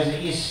Denkweise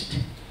ist,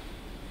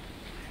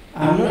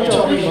 I'm not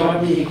talking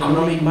about the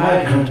economic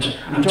migrant,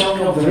 I'm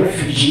talking of the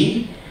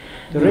refugee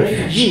The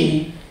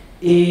refugee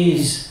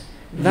is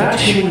that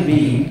human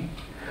being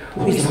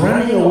who is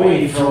running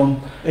away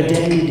from a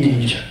deadly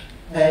danger.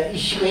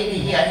 Ich rede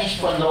hier nicht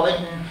von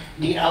Leuten,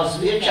 die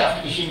aus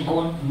wirtschaftlichen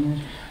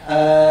Gründen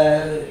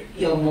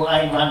irgendwo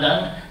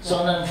einwandern,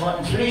 sondern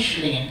von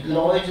Flüchtlingen,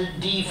 Leute,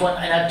 die von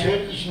einer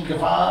tödlichen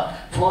Gefahr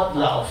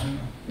fortlaufen.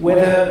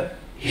 Whether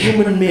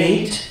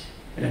human-made,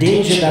 a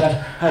danger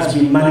that has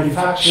been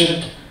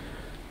manufactured,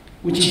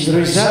 which is the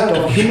result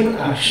of human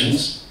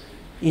actions,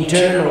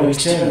 internal or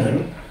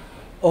external,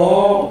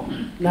 or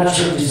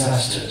natural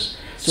disasters.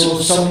 So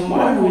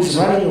someone who is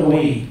running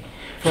away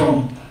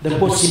from the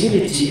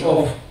possibility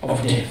of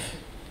death.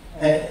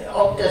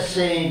 Ob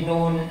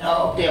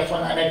der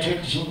von einer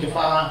tödlichen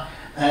Gefahr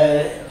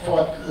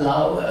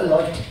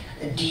fortläuft,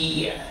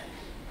 die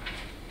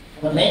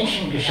von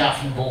Menschen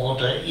geschaffen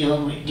wurde,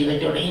 irgendwie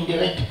direkt oder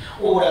indirekt,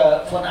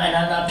 oder von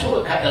einer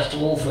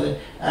Naturkatastrophe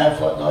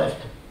fortläuft.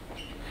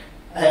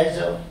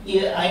 Also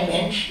ein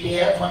Mensch,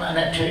 der von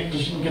einer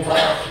tödlichen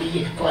Gefahr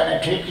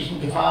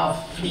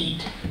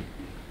flieht.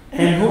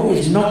 And who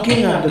is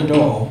knocking at the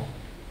door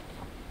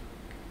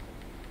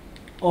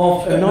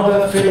of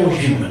another fellow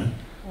human.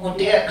 Und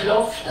der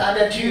klopft an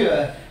der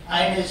Tür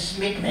eines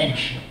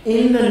Mitmenschen.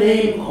 In the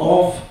name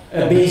of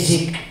a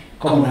basic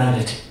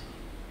commonality.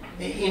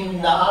 Im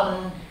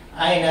Namen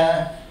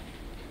einer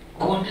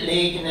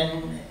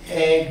grundlegenden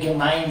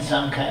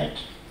Gemeinsamkeit.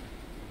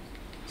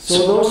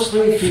 So those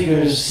three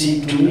figures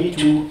seem to me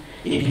to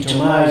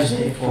epitomize,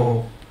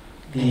 therefore,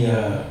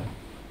 the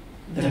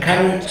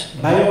current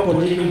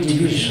biopolitical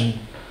division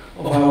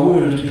of our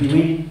world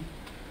between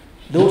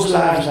those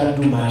lives that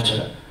do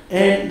matter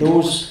and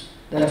those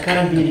that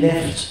can be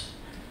left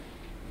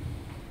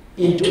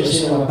into a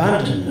state of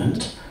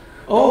abandonment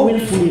or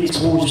willfully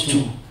exposed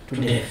to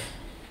death.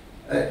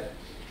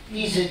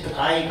 Diese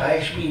drei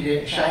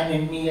Beispiele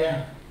scheinen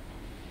mir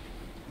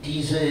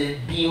diese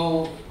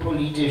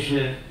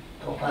biopolitische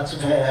zu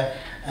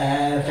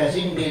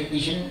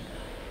versinnbildlichen,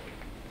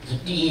 also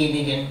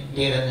diejenigen,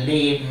 deren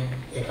Leben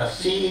etwas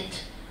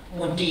zählt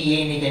und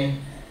diejenigen,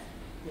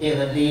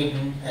 deren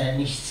Leben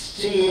nichts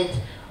zählt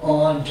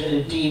und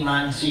die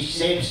man sich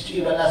selbst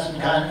überlassen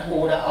kann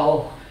oder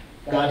auch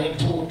gar dem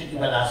Tod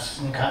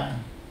überlassen kann.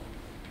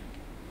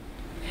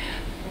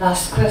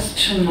 Last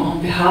question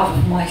on behalf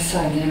of my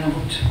side, and I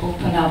would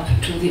open up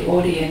to the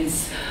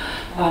audience.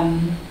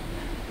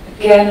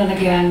 Again and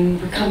again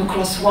we come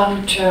across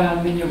one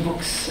term in your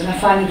books, and I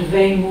find it a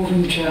very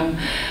moving term,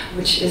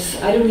 which is,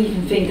 I don't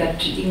even think that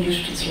the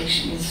English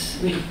translation is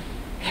really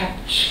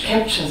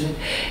captures it.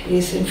 It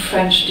is in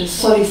French the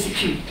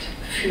sollicitude,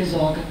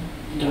 Fürsorge,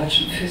 in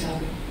Deutsch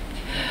Fürsorge.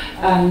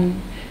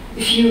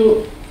 If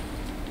you,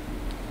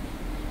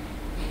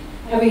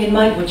 having in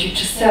mind what you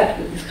just said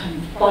with this kind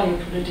of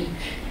biopolitic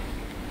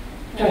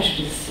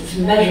prejudice, this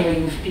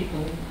measuring of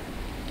people,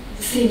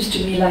 it seems to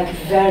me like a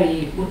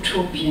very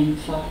utopian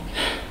thought.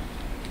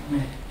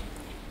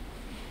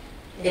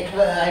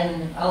 Etwa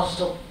ein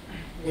Ausdruck,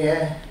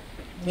 der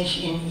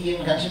mich in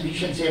Ihren ganzen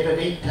Büchern sehr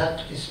bewegt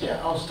hat, ist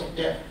der Ausdruck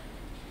der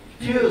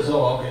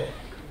Fürsorge.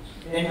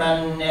 Wenn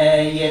man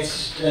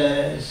jetzt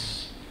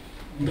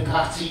in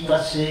Betracht zieht,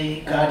 was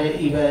Sie gerade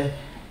über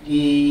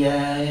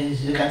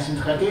diese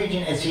ganzen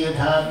Tragödien erzählt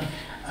haben,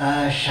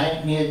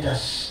 scheint mir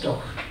das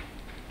doch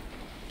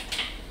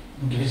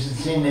in gewissem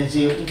Sinne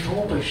sehr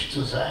utopisch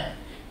zu sein,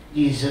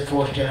 diese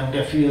Vorstellung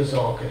der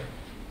Fürsorge.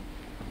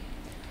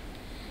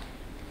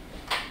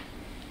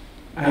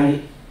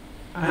 I'm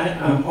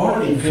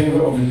all in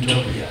favor of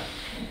utopia.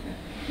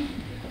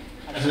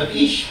 Also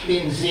ich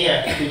bin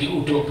sehr für die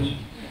Utopie.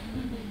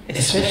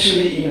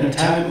 Especially in a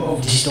time of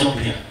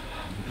dystopia.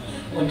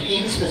 Und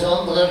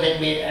insbesondere,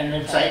 wenn wir in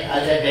einem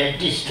Zeitalter der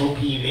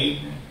Dystopie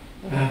leben.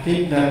 I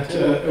think that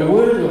a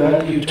world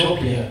without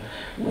utopia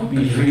would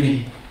be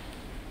really,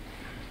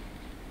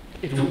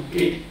 it would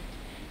be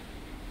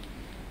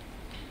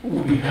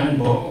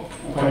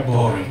quite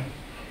boring,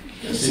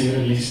 to say the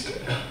least.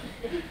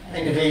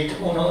 Eine Welt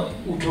ohne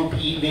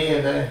Utopie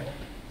wäre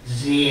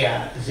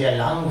sehr, sehr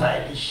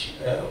langweilig,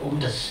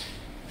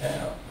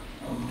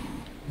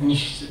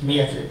 nicht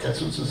mehr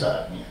dazu zu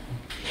sagen.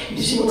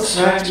 You see, what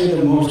strikes me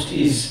the most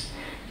is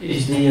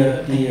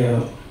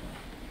the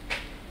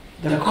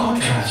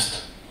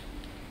contrast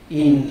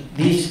in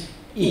this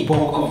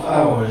epoch of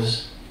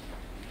ours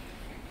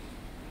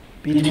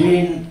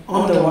between,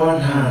 on the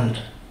one hand,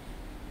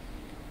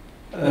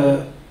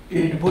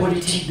 une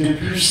politique de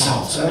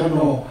puissance. I don't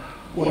know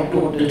what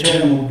the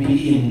term would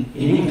be in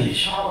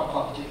English. Power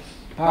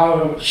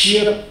politics.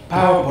 Sheer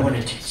power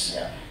politics.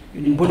 Yeah.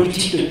 Une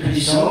politique de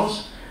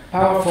puissance,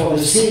 power for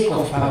the sake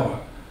of power.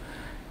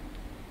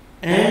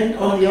 And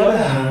on the other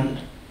hand,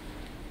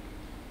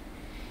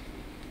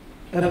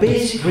 a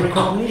basic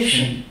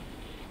recognition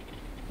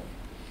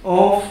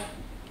of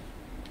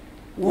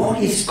what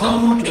is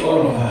common to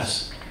all of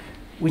us,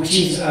 which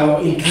is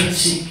our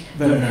intrinsic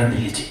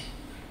vulnerability.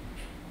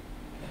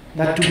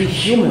 That to be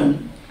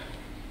human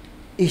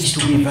is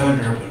to be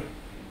vulnerable.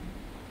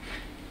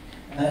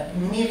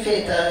 Mir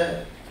fällt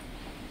da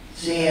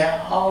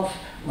sehr auf,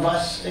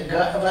 was wir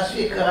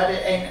gerade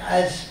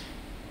als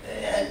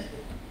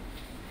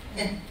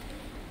einen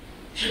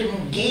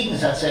schlimmen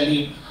Gegensatz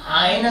erleben.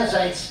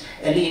 Einerseits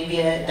erleben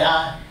wir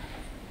da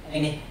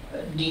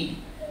die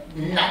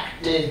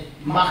nackte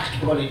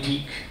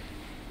Machtpolitik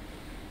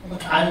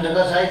und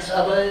andererseits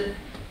aber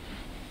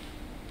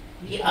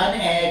die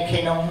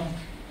Anerkennung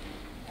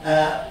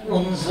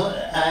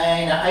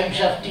einer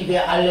Eigenschaft, die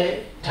wir alle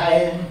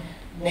teilen,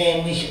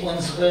 nämlich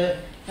unsere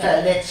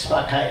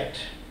Verletzbarkeit.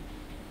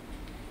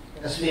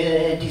 Dass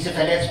wir diese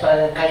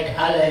Verletzbarkeit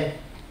alle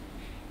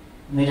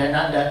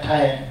miteinander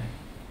teilen.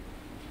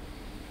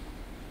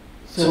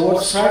 So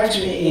what strikes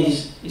me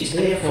is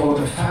therefore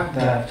the fact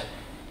that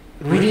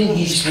reading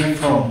history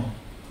from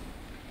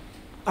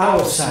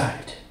our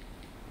side,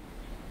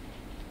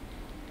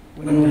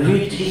 when we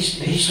read the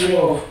history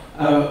of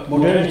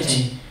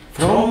modernity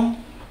from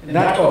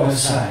that other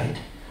side,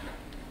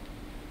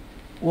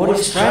 what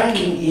is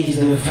striking is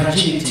the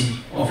fragility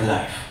of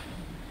life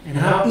and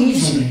how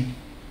easily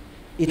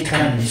it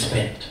can be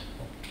spent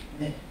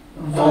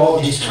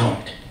or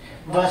destroyed.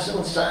 Was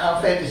uns dann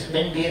auffällt, ist,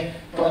 wenn wir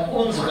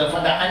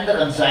von der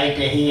anderen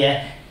Seite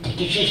her die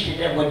Geschichte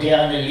der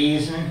Moderne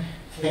lesen,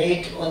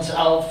 fällt uns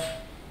auf,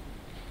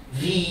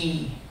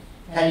 wie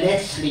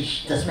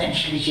verletzlich das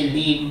menschliche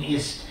Leben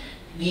ist,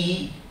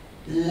 wie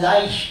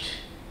leicht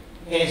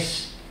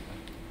es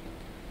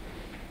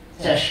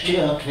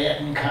zerstört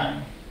werden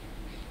kann.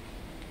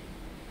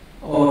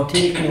 Or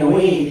taken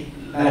away,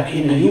 like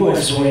in the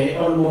US, where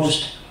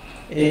almost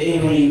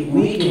every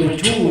week, every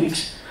 2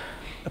 weeks,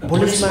 a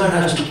policeman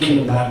has to kill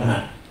a black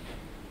man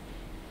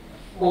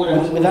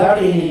without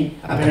any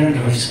apparent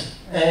reason.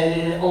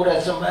 Oder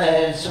zum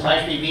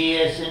Beispiel, wie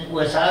es in den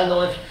USA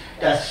läuft,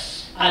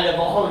 dass alle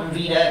Wochen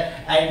wieder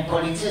ein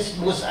Polizist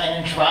muss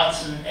einen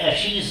Schwarzen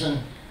erschießen,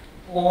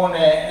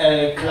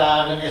 ohne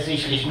klaren,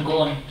 ersichtlichen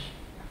Grund.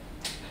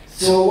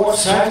 So what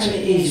strikes me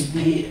is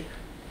the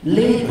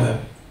labor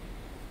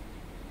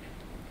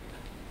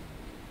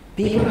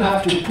people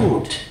have to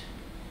put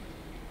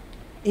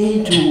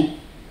into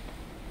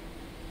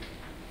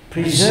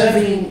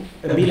preserving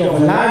a bit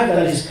of life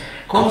that is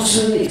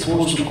constantly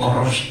exposed to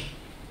corrosion.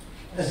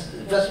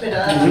 Was mir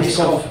da the risk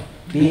of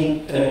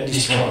being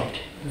destroyed.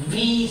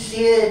 Wie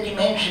sehr die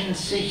Menschen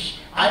sich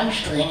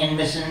anstrengen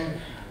müssen,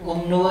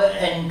 um nur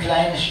ein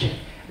kleines Stück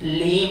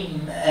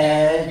Leben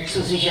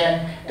zu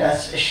sichern,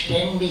 das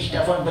ständig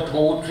davon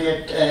bedroht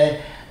wird,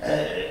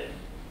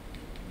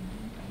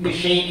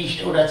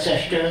 beschädigt oder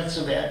zerstört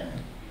zu werden.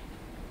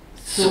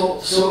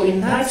 So in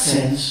that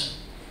sense,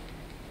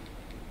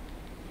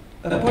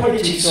 a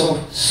politics of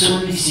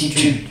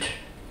solicitude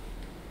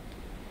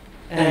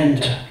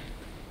and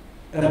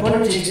a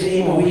politics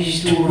aim of which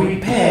is to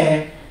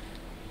repair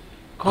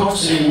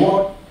constantly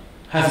what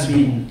has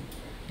been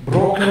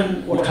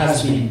broken, what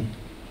has been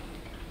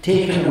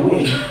taken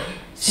away,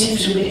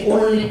 seems to be the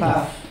only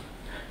path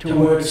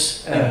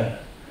towards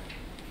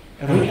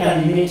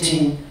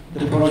reanimating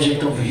the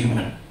project of the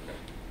human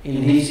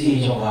in this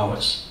age of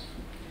ours.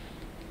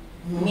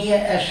 Mir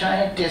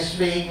erscheint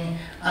deswegen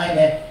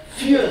eine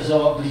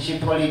fürsorgliche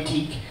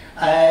Politik,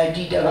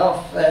 die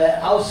darauf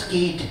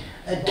ausgeht,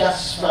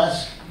 das,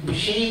 was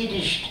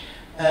beschädigt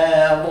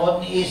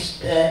worden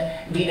ist,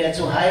 wieder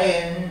zu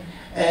heilen,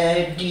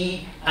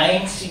 die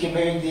einzige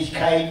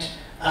Möglichkeit,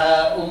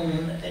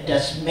 um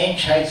das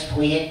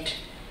Menschheitsprojekt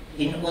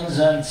in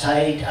unserem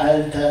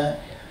Zeitalter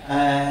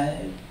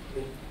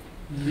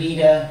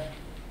wieder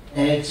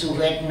zu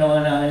retten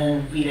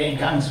und wieder in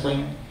Gang zu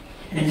bringen.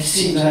 And it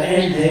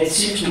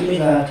seems to me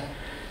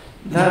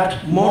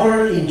that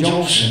moral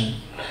injunction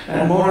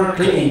and moral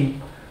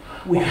claim,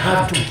 we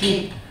have to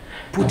keep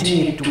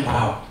putting it to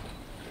power.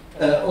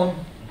 Und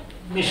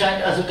mir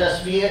scheint also,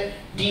 dass wir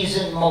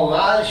diesen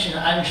moralischen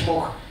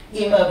Anspruch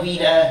immer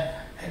wieder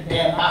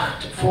der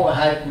Macht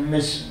vorhalten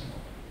müssen.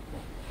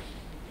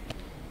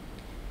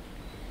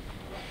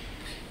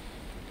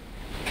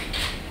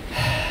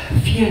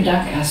 Vielen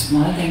Dank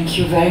erstmal. Thank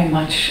you very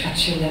much,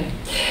 Achille.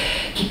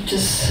 Gibt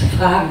es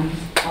Fragen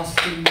aus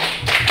dem